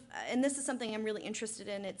ton of, and this is something I'm really interested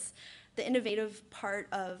in, it's the innovative part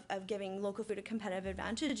of giving local food a competitive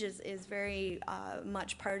advantage is very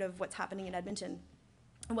much part of what's happening in Edmonton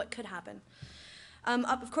and what could happen.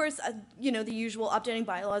 Of course, the usual updating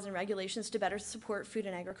bylaws and regulations to better support food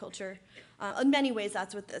and agriculture. In many ways,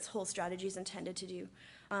 that's what this whole strategy is intended to do.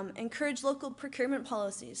 Encourage local procurement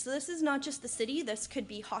policies. So this is not just the city. This could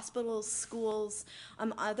be hospitals, schools,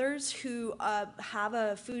 others who have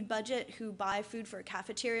a food budget, who buy food for a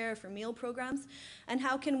cafeteria or for meal programs. And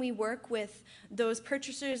how can we work with those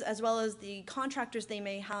purchasers as well as the contractors they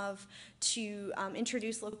may have to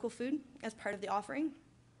introduce local food as part of the offering?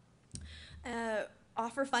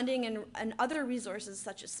 Offer funding and other resources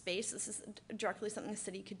such as space. This is directly something the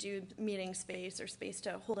city could do, meeting space or space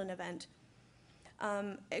to hold an event.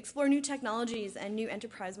 Explore new technologies and new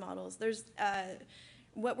enterprise models. There's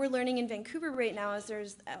what we're learning in Vancouver right now is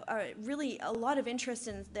there's really a lot of interest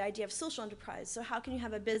in the idea of social enterprise. So how can you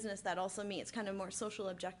have a business that also meets kind of more social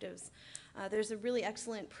objectives? There's a really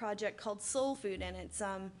excellent project called Soul Food, and it's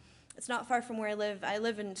not far from where I live. I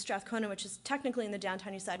live in Strathcona, which is technically in the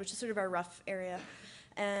downtown east side, which is sort of our rough area.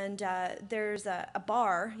 And there's a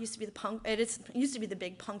bar. Used to be used to be the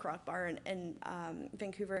big punk rock bar in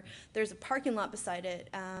Vancouver. There's a parking lot beside it.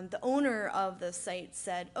 The owner of the site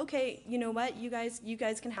said, "Okay, you know what? You guys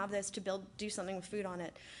can have this to do something with food on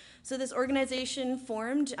it." So this organization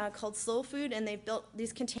formed called Soul Food, and they've built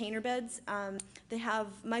these container beds. They have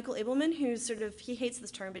Michael Abelman, who's he hates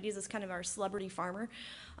this term, but he's this kind of our celebrity farmer.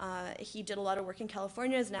 He did a lot of work in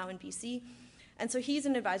California, is now in BC. And so he's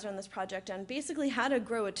an advisor on this project on basically how to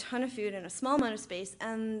grow a ton of food in a small amount of space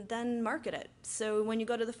and then market it. So when you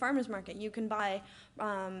go to the farmer's market, you can buy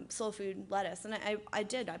soul food lettuce. And I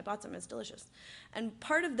bought some, it's delicious. And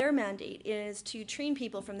part of their mandate is to train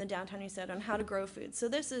people from the downtown east side on how to grow food. So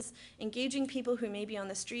this is engaging people who may be on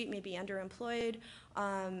the street, may be underemployed,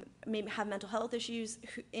 maybe have mental health issues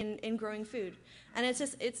in growing food. And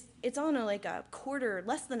it's on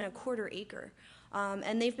less than a quarter acre.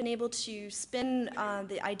 And they've been able to spin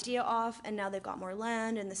the idea off, and now they've got more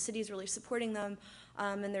land, and the city's really supporting them,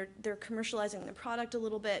 and they're commercializing the product a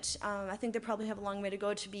little bit. I think they probably have a long way to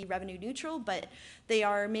go to be revenue neutral, but they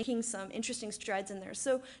are making some interesting strides in there.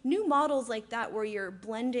 So new models like that, where you're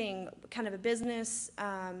blending kind of a business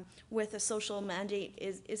with a social mandate,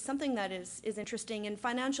 is something that is interesting, and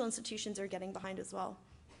financial institutions are getting behind as well.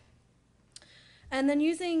 And then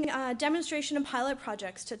using demonstration and pilot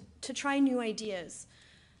projects to try new ideas.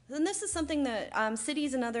 And this is something that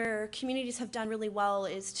cities and other communities have done really well,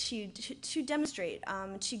 is to demonstrate,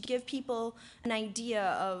 to give people an idea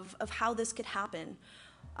of how this could happen.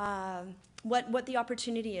 what the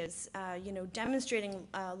opportunity is, demonstrating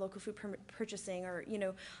local food purchasing, or,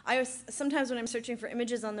 sometimes when I'm searching for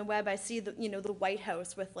images on the web, I see the White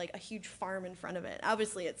House with like a huge farm in front of it.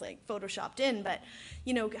 Obviously it's like photoshopped in, but,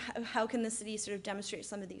 how can the city sort of demonstrate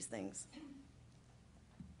some of these things?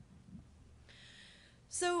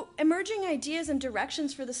 So emerging ideas and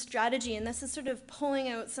directions for the strategy, and this is sort of pulling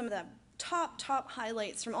out some of the top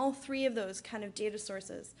highlights from all three of those kind of data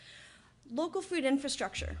sources. Local food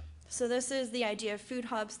infrastructure. So this is the idea of food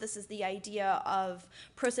hubs. This is the idea of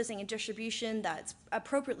processing and distribution that's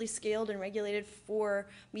appropriately scaled and regulated for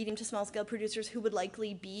medium to small scale producers who would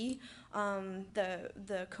likely be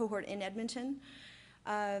the cohort in Edmonton.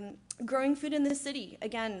 Growing food in the city,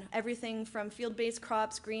 again, everything from field-based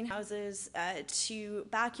crops, greenhouses, to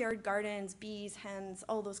backyard gardens, bees, hens,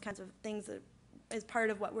 all those kinds of things that is part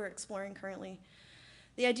of what we're exploring currently.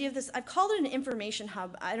 The idea of this, I've called it an information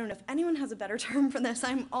hub. I don't know if anyone has a better term for this,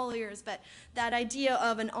 I'm all ears, but that idea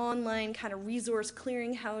of an online kind of resource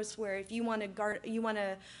clearinghouse where if you want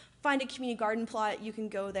to find a community garden plot, you can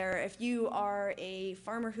go there. If you are a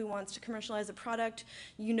farmer who wants to commercialize a product,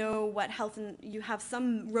 you know what you have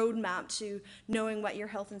some roadmap to knowing what your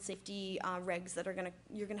health and safety regs that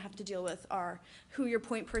you're gonna have to deal with are, who your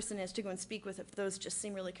point person is to go and speak with if those just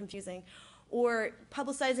seem really confusing. Or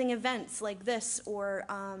publicizing events like this, or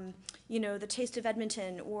the Taste of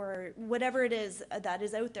Edmonton, or whatever it is that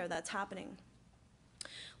is out there that's happening.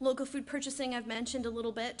 Local food purchasing, I've mentioned a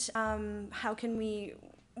little bit.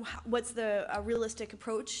 What's the realistic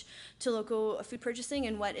approach to local food purchasing,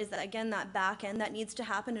 and what is that, again, that back end that needs to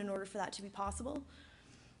happen in order for that to be possible?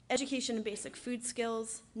 Education and basic food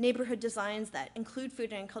skills, neighborhood designs that include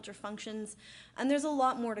food and culture functions, and there's a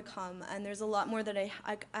lot more to come, and there's a lot more that I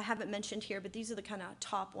haven't mentioned here, but these are the kind of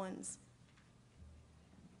top ones.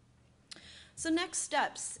 So next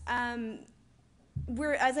steps. As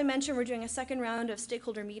I mentioned, we're doing a second round of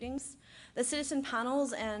stakeholder meetings. The citizen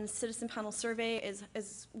panels and citizen panel survey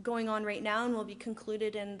is going on right now and will be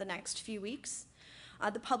concluded in the next few weeks.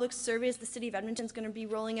 The public surveys the City of Edmonton is going to be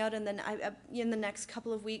rolling out in the next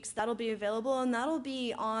couple of weeks. That'll be available, and that'll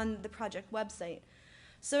be on the project website.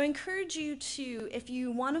 So I encourage you to, if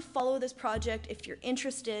you want to follow this project, if you're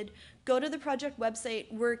interested, go to the project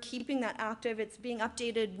website. We're keeping that active. It's being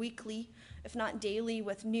updated weekly, if not daily,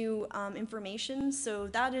 with new information. So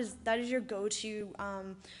that is your go-to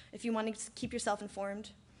if you want to keep yourself informed.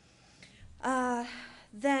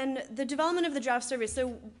 Then the development of the draft survey.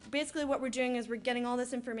 So basically what we're doing is we're getting all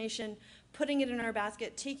this information, putting it in our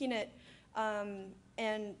basket, taking it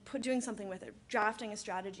and doing something with it, drafting a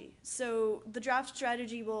strategy. So the draft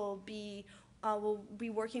strategy will be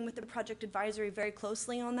working with the project advisory very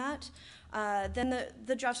closely on that. Then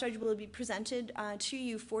the draft strategy will be presented to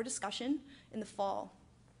you for discussion in the fall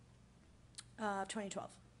of 2012.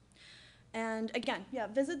 And again,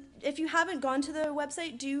 visit, if you haven't gone to the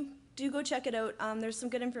website, do go check it out. There's some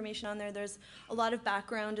good information on there. There's a lot of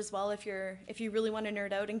background as well if you really want to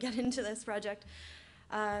nerd out and get into this project.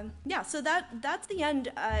 So that's the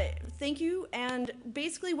end. Thank you. And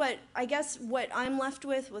basically what I'm left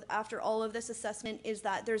with after all of this assessment is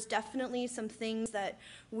that there's definitely some things that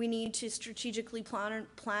we need to strategically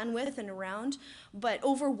plan with and around. But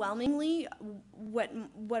overwhelmingly,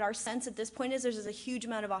 what our sense at this point is there's a huge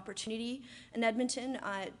amount of opportunity in Edmonton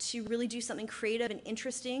to really do something creative and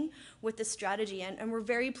interesting with this strategy. And we're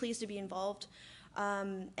very pleased to be involved.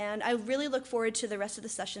 And I really look forward to the rest of the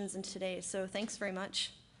sessions and today, so thanks very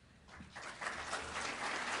much.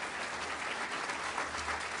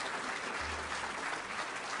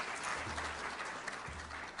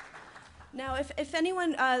 Now, if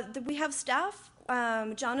anyone, we have staff,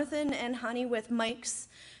 Jonathan and Hani with mics,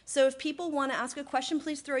 so if people want to ask a question,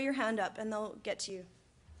 please throw your hand up and they'll get to you.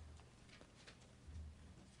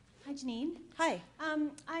 Hi, Janine. Hi.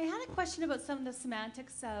 I had a question about some of the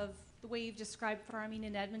semantics of the way you've described farming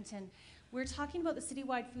in Edmonton. We're talking about the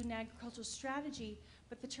citywide food and agricultural strategy,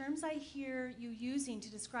 but the terms I hear you using to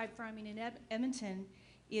describe farming in Edmonton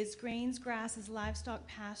is grains, grasses, livestock,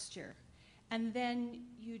 pasture. And then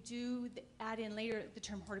you do add in later the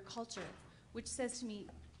term horticulture, which says to me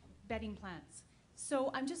bedding plants.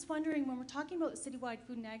 So I'm just wondering, when we're talking about the citywide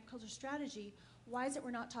food and agriculture strategy, why is it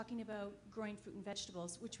we're not talking about growing fruit and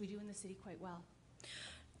vegetables, which we do in the city quite well?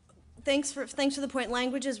 Thanks for the point.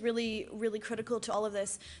 Language is really, really critical to all of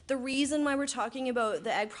this. The reason why we're talking about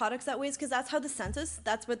the ag products that way is because that's how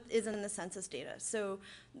that's what is in the census data. So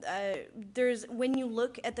when you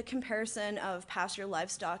look at the comparison of pasture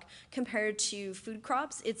livestock compared to food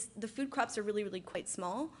crops, the food crops are really, really quite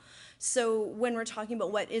small. So when we're talking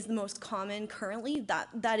about what is the most common currently,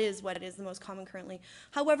 that is what is the most common currently.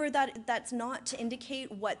 However, that's not to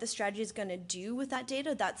indicate what the strategy is going to do with that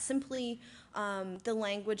data. That's simply the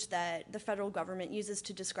language that the federal government uses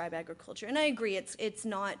to describe agriculture. And I agree, it's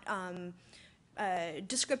not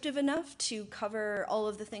descriptive enough to cover all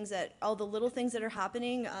of the things all the little things that are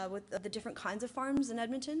happening with the different kinds of farms in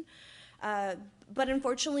Edmonton. But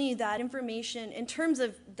unfortunately, that information, in terms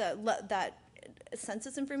of that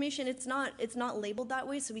census information, it's not labeled that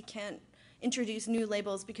way, so we can't introduce new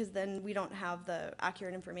labels because then we don't have the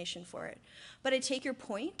accurate information for it. But I take your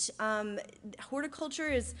point. Horticulture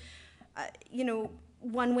is,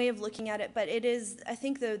 one way of looking at it, but it is, I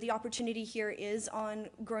think the opportunity here is on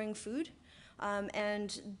growing food,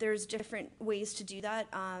 and there's different ways to do that.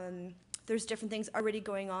 There's different things already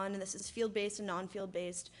going on, and this is field-based and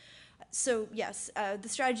non-field-based. So yes, the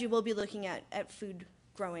strategy will be looking at food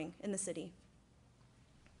growing in the city.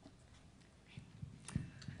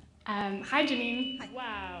 Hi, Janine. Hi.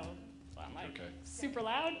 Wow. So I'm like Okay. super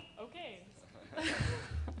loud? Okay.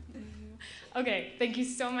 Okay, thank you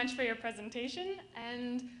so much for your presentation.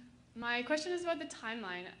 And my question is about the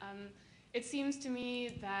timeline. It seems to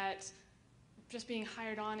me that just being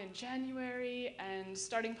hired on in January and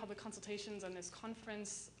starting public consultations on this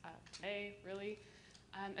conference today, really,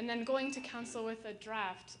 and then going to council with a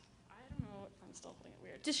draft. I don't know if I'm still holding it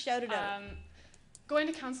weird. Just shout it out. Going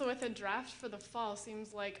to council with a draft for the fall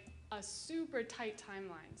seems like a super tight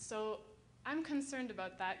timeline. So I'm concerned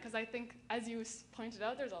about that because I think, as you pointed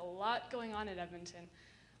out, there's a lot going on at Edmonton.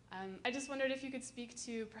 I just wondered if you could speak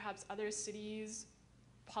to perhaps other cities'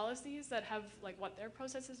 policies that have, like, what their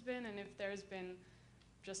process has been, and if there's been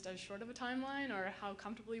just as short of a timeline, or how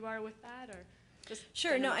comfortable you are with that, or just...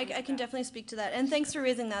 Sure, no, I can definitely speak to that. And thanks for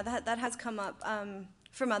raising that. That has come up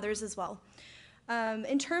from others as well.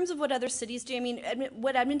 In terms of what other cities do, I mean,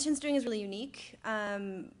 what Edmonton's doing is really unique.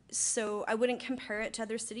 So I wouldn't compare it to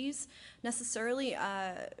other cities necessarily.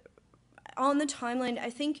 On the timeline, I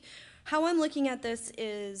think how I'm looking at this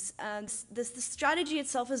is the strategy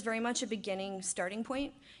itself is very much a beginning starting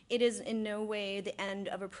point. It is in no way the end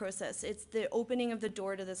of a process. It's the opening of the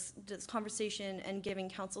door to this conversation and giving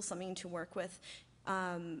council something to work with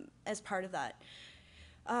as part of that.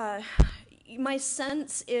 My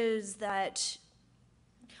sense is that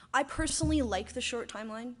I personally like the short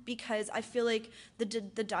timeline because I feel like the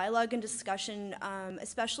dialogue and discussion,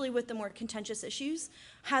 especially with the more contentious issues,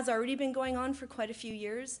 has already been going on for quite a few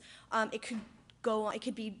years. It could go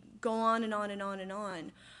on and on and on and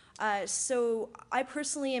on. So I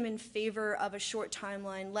personally am in favor of a short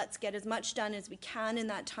timeline. Let's get as much done as we can in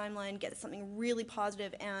that timeline, get something really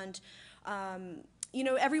positive, and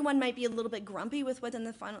everyone might be a little bit grumpy with what's in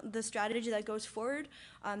the strategy that goes forward.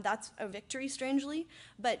 That's a victory, strangely.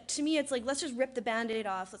 But to me, it's like, let's just rip the Band-Aid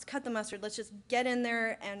off. Let's cut the mustard. Let's just get in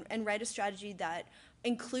there and write a strategy that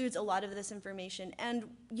includes a lot of this information. And,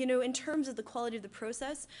 in terms of the quality of the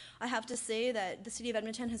process, I have to say that the City of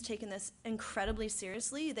Edmonton has taken this incredibly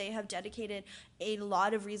seriously. They have dedicated a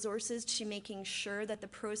lot of resources to making sure that the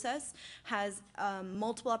process has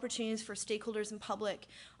multiple opportunities for stakeholders and public,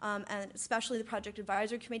 and especially the Project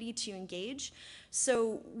Advisory Committee, to engage.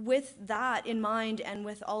 So with that in mind, and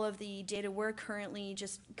with all of the data we're currently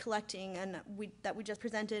just collecting and that we just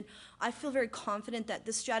presented, I feel very confident that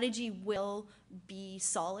the strategy will be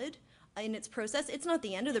solid in its process. It's not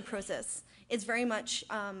the end of the process. It's very much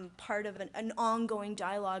part of an ongoing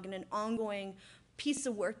dialogue and an ongoing piece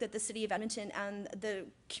of work that the City of Edmonton and the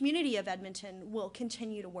community of Edmonton will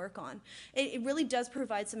continue to work on. It really does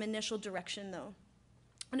provide some initial direction, though.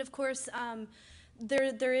 And of course,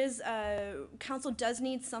 council does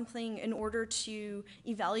need something in order to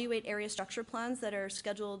evaluate area structure plans that are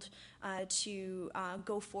scheduled to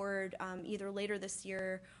go forward either later this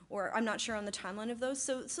year, or I'm not sure on the timeline of those.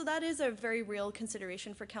 So that is a very real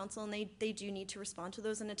consideration for council, and they do need to respond to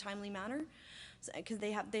those in a timely manner, because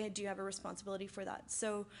they do have a responsibility for that.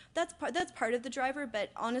 So that's part of the driver.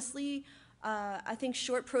 But honestly, I think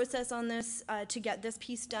short process on this to get this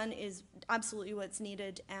piece done is absolutely what's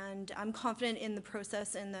needed, and I'm confident in the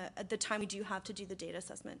process and the time we do have to do the data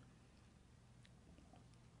assessment.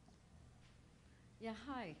 Yeah,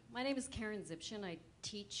 hi. My name is Karen Zipshin. I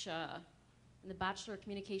teach in the Bachelor of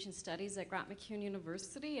Communication Studies at Grant MacEwan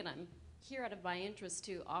University, and I'm here out of my interest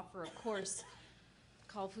to offer a course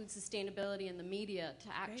called Food Sustainability in the Media to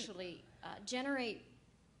actually generate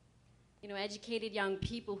educated young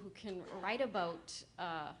people who can write about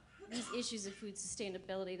these issues of food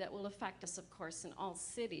sustainability that will affect us, of course, in all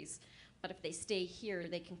cities. But if they stay here,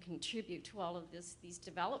 they can contribute to all of these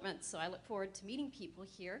developments. So I look forward to meeting people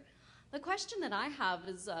here. The question that I have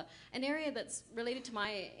is an area that's related to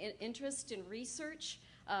my interest in research,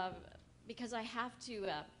 because I have to,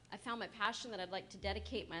 I found my passion that I'd like to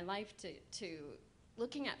dedicate my life to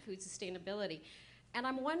looking at food sustainability. And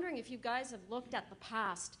I'm wondering if you guys have looked at the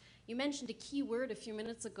past. You mentioned a key word a few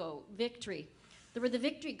minutes ago, victory. There were the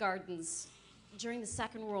victory gardens during the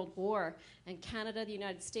Second World War, and Canada, the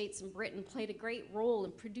United States, and Britain played a great role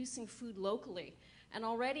in producing food locally. And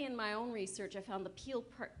already in my own research, I found the Peel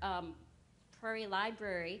Prairie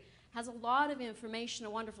Library has a lot of information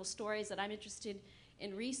and wonderful stories that I'm interested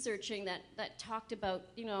in researching that talked about,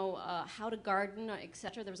 you know, how to garden,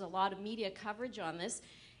 etc. There was a lot of media coverage on this.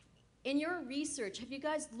 In your research, have you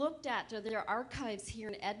guys looked at their archives here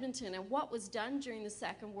in Edmonton and what was done during the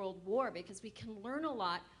Second World War? Because we can learn a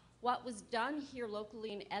lot what was done here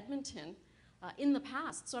locally in Edmonton in the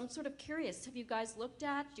past. So I'm sort of curious, have you guys looked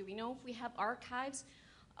at, do we know if we have archives,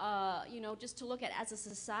 you know, just to look at as a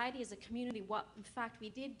society, as a community, what in fact we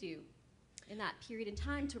did do in that period in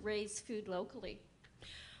time to raise food locally?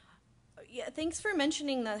 Yeah, thanks for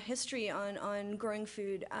mentioning the history on growing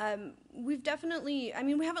food. We've definitely, I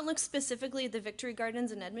mean, we haven't looked specifically at the Victory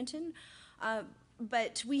Gardens in Edmonton,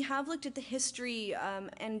 but we have looked at the history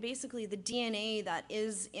and basically the DNA that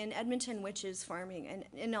is in Edmonton, which is farming, and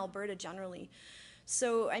in Alberta generally.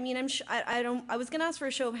 So, I mean, I was going to ask for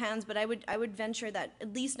a show of hands, but I would venture that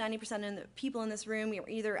at least 90% of the people in this room are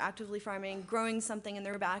either actively farming, growing something in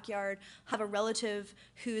their backyard, have a relative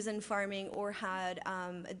who's in farming, or had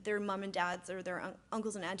their mom and dads or their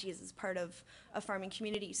uncles and aunties as part of a farming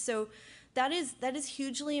community. So that is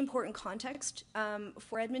hugely important context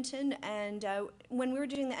for Edmonton. And when we were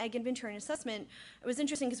doing the ag inventory and assessment, it was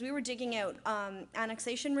interesting because we were digging out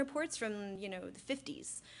annexation reports from, you know, the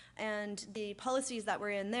 50s. And the policies that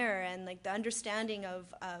were in there, and like the understanding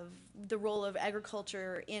of the role of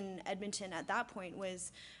agriculture in Edmonton at that point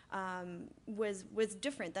was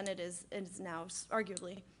different than it is now,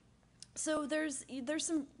 arguably. So there's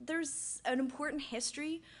an important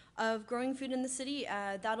history of growing food in the city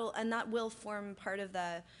that will form part of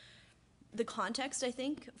the context, I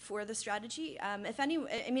think, for the strategy.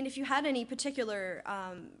 If you had any particular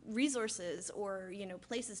resources or, you know,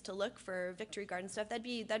 places to look for Victory Garden stuff, that'd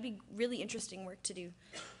be really interesting work to do.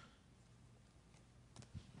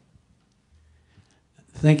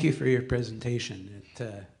 Thank you for your presentation.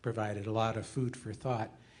 It provided a lot of food for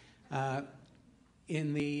thought.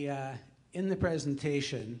 In the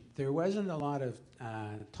presentation, there wasn't a lot of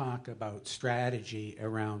talk about strategy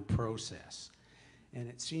around process. And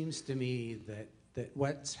it seems to me that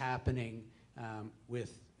what's happening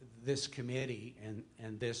with this committee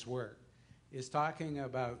and this work is talking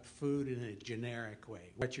about food in a generic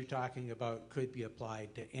way. What you're talking about could be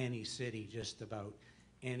applied to any city, just about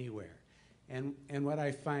anywhere. And what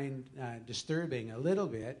I find disturbing a little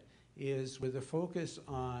bit is with a focus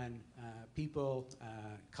on people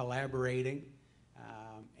collaborating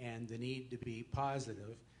and the need to be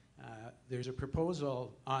positive. There's a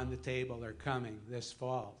proposal on the table or coming this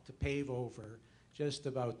fall to pave over just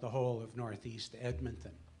about the whole of northeast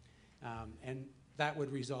Edmonton. And that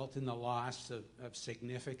would result in the loss of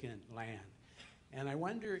significant land. And I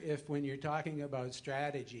wonder if when you're talking about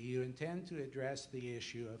strategy, you intend to address the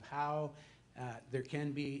issue of how there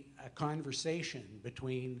can be a conversation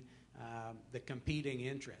between the competing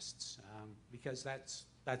interests, because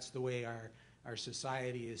that's the way our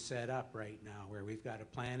society is set up right now, where we've got a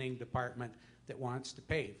planning department that wants to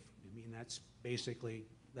pave. I mean, that's basically,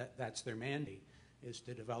 that's their mandate, is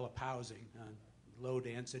to develop housing, low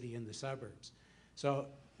density in the suburbs. So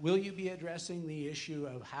will you be addressing the issue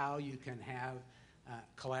of how you can have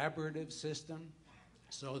a collaborative system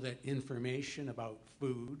so that information about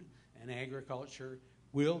food and agriculture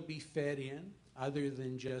will be fed in, other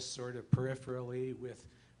than just sort of peripherally with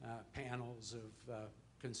panels of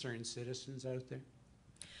concerned citizens out there?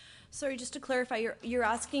 Sorry, just to clarify, you're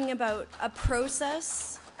asking about a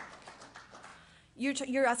process.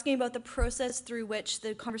 You're asking about the process through which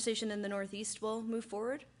the conversation in the Northeast will move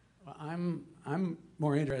forward? Well, I'm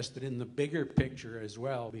more interested in the bigger picture as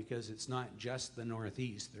well, because it's not just the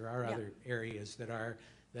Northeast. There are other areas that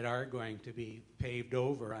are going to be paved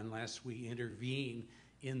over unless we intervene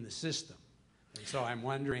in the system. And so I'm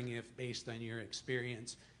wondering if, based on your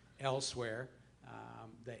experience elsewhere,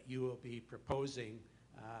 that you will be proposing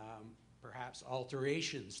perhaps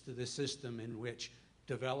alterations to the system in which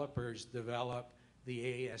developers develop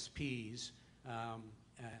the ASPs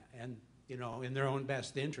and, you know, in their own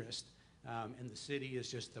best interest, and the city is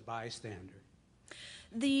just a bystander.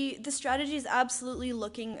 The strategy is absolutely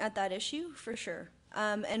looking at that issue, for sure.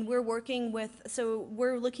 And we're working with, so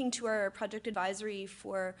we're looking to our project advisory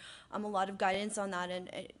for a lot of guidance on that. And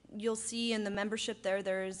you'll see in the membership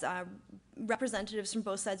there's representatives from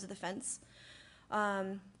both sides of the fence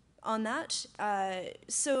on that.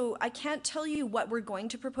 So I can't tell you what we're going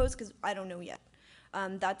to propose because I don't know yet.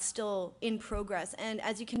 That's still in progress. And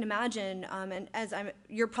as you can imagine, and as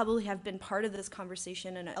you probably have been part of this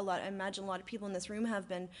conversation, and I imagine a lot of people in this room have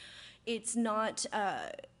been, it's not,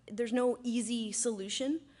 there's no easy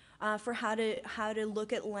solution for how to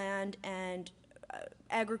look at land and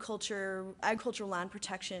agricultural land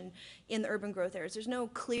protection in the urban growth areas. There's no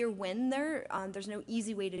clear win there. There's no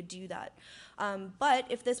easy way to do that. But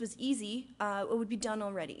if this was easy, it would be done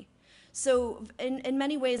already. So in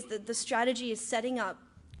many ways, the strategy is setting up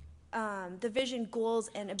the vision, goals,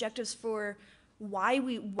 and objectives for why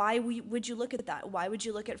would you look at that? Why would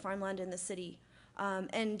you look at farmland in the city?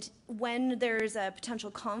 And when there's a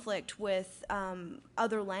potential conflict with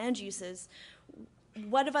other land uses,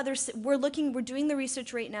 what of others, we're doing the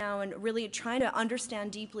research right now and really trying to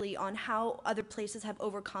understand deeply on how other places have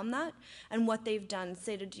overcome that and what they've done,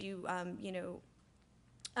 say to do,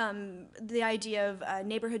 the idea of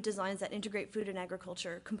neighborhood designs that integrate food and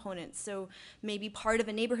agriculture components. So maybe part of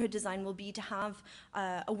a neighborhood design will be to have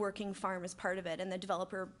a working farm as part of it, and the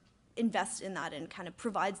developer invests in that and kind of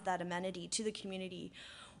provides that amenity to the community.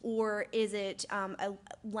 Or is it a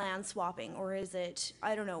land swapping, or is it,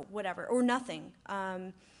 I don't know, whatever, or nothing.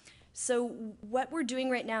 So what we're doing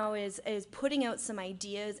right now is putting out some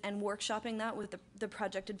ideas and workshopping that with the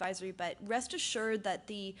project advisory, but rest assured that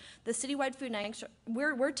the citywide food and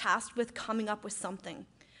we're tasked with coming up with something.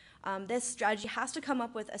 This strategy has to come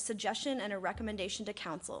up with a suggestion and a recommendation to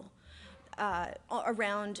council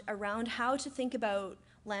around how to think about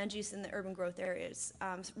land use in the urban growth areas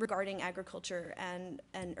regarding agriculture and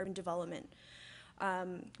urban development.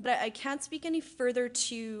 But I can't speak any further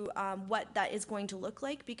to what that is going to look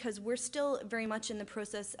like, because we're still very much in the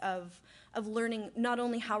process of learning not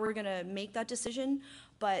only how we're going to make that decision,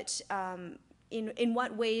 but in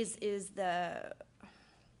what ways is the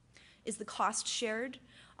cost shared?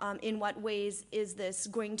 In what ways is this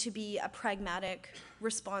going to be a pragmatic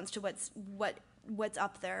response to what's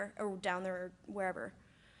up there or down there or wherever?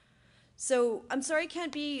 So I'm sorry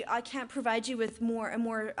I can't provide you with a more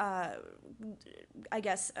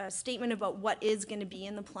statement about what is going to be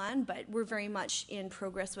in the plan, but we're very much in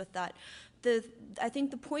progress with that. I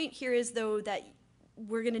think the point here is, though, that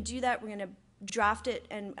we're going to do that, we're going to draft it,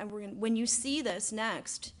 and when you see this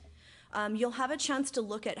next, you'll have a chance to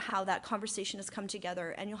look at how that conversation has come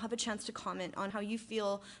together, and you'll have a chance to comment on how you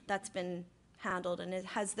feel that's been handled, and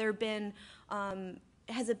has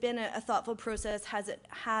it been a thoughtful process? Has it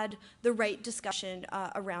had the right discussion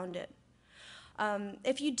around it?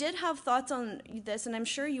 If you did have thoughts on this, and I'm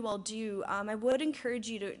sure you all do, I would encourage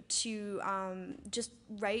you to just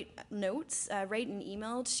write notes, write an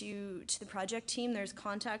email to the project team. There's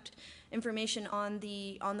contact information on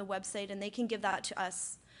the website, and they can give that to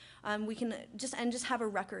us. We can just have a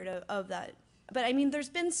record of that. But I mean, there's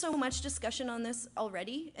been so much discussion on this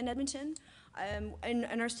already in Edmonton.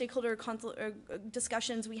 In our stakeholder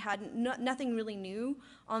discussions, we had nothing really new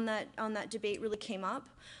on that debate really came up.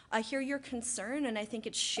 I hear your concern, and I think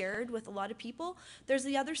it's shared with a lot of people. There's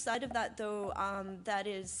the other side of that, though, that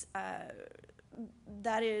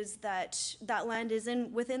land is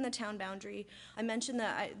within the town boundary. I mentioned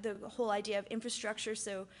the whole idea of infrastructure.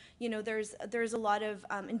 So there's a lot of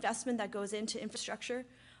investment that goes into infrastructure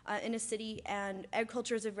in a city, and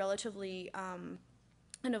agriculture is a relatively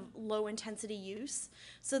kind of low intensity use.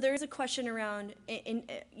 So there is a question around,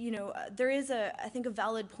 there is I think a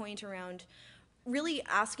valid point around really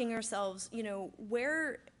asking ourselves,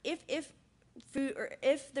 where, if food, or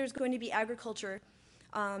if there's going to be agriculture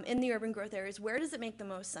in the urban growth areas, where does it make the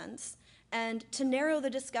most sense? And to narrow the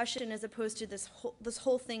discussion, as opposed to this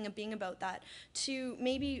whole thing of being about that, to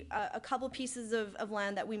maybe a couple pieces of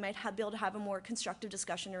land that we might be able to have a more constructive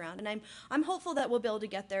discussion around. And I'm hopeful that we'll be able to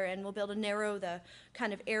get there, and we'll be able to narrow the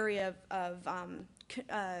kind of area of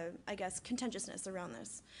contentiousness around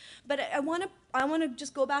this. But I want to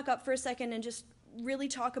just go back up for a second and just really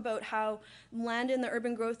talk about how land in the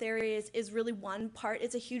urban growth areas is really one part.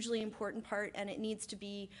 It's a hugely important part, and it needs to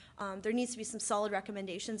be, there needs to be some solid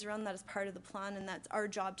recommendations around that as part of the plan, and that's our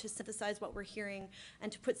job to synthesize what we're hearing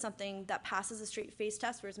and to put something that passes a straight face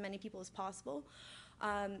test for as many people as possible.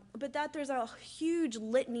 But that there's a huge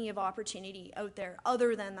litany of opportunity out there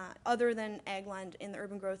other than ag land in the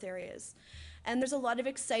urban growth areas. And there's a lot of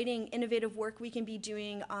exciting, innovative work we can be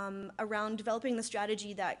doing around developing the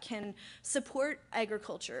strategy that can support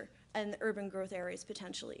agriculture and the urban growth areas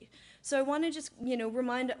potentially. So I want to just,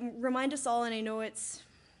 remind us all, and I know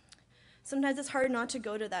sometimes it's hard not to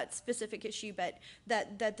go to that specific issue, but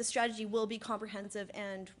that the strategy will be comprehensive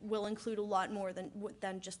and will include a lot more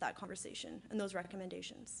than just that conversation and those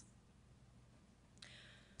recommendations.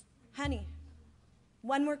 Hani,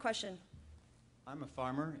 one more question. I'm a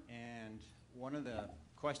farmer, and one of the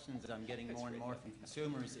questions that I'm getting more and more from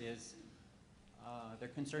consumers is they're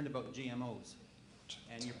concerned about GMOs.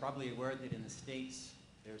 And you're probably aware that in the States,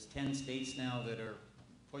 there's 10 states now that are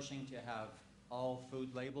pushing to have all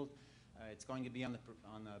food labeled. It's going to be on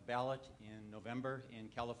the ballot in November in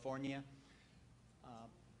California.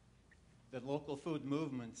 The local food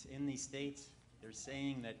movements in these states, they're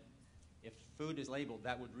saying that if food is labeled,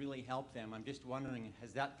 that would really help them. I'm just wondering,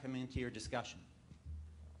 has that come into your discussion?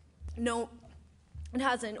 No, it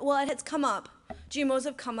hasn't. Well, it's come up. GMOs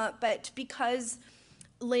have come up, but because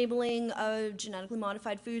labeling of genetically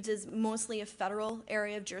modified foods is mostly a federal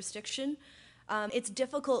area of jurisdiction, it's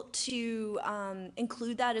difficult to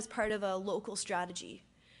include that as part of a local strategy.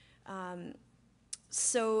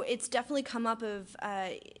 So it's definitely come up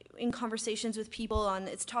in conversations with people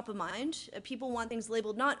it's top of mind. People want things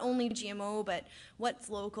labeled, not only GMO, but what's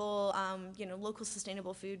local, local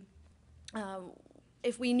sustainable food.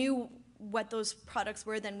 If we knew what those products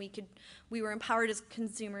were, then we were empowered as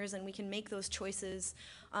consumers, and we can make those choices.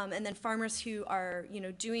 And then farmers who are,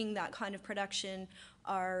 doing that kind of production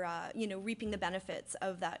are, reaping the benefits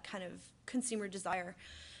of that kind of consumer desire.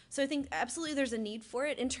 So I think absolutely there's a need for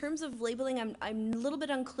it. In terms of labeling, I'm a little bit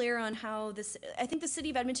unclear on how I think the City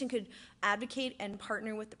of Edmonton could advocate and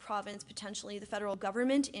partner with the province, potentially the federal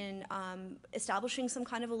government, in establishing some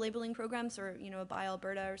kind of a labeling program, so, a Buy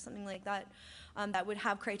Alberta or something like that, that would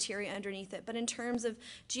have criteria underneath it. But in terms of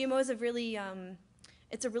GMOs,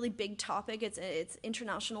 it's a really big topic. It's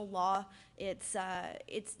international law. It's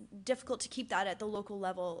difficult to keep that at the local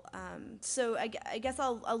level. So I guess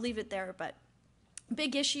I'll leave it there, but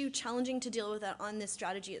big issue, challenging to deal with that on this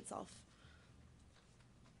strategy itself.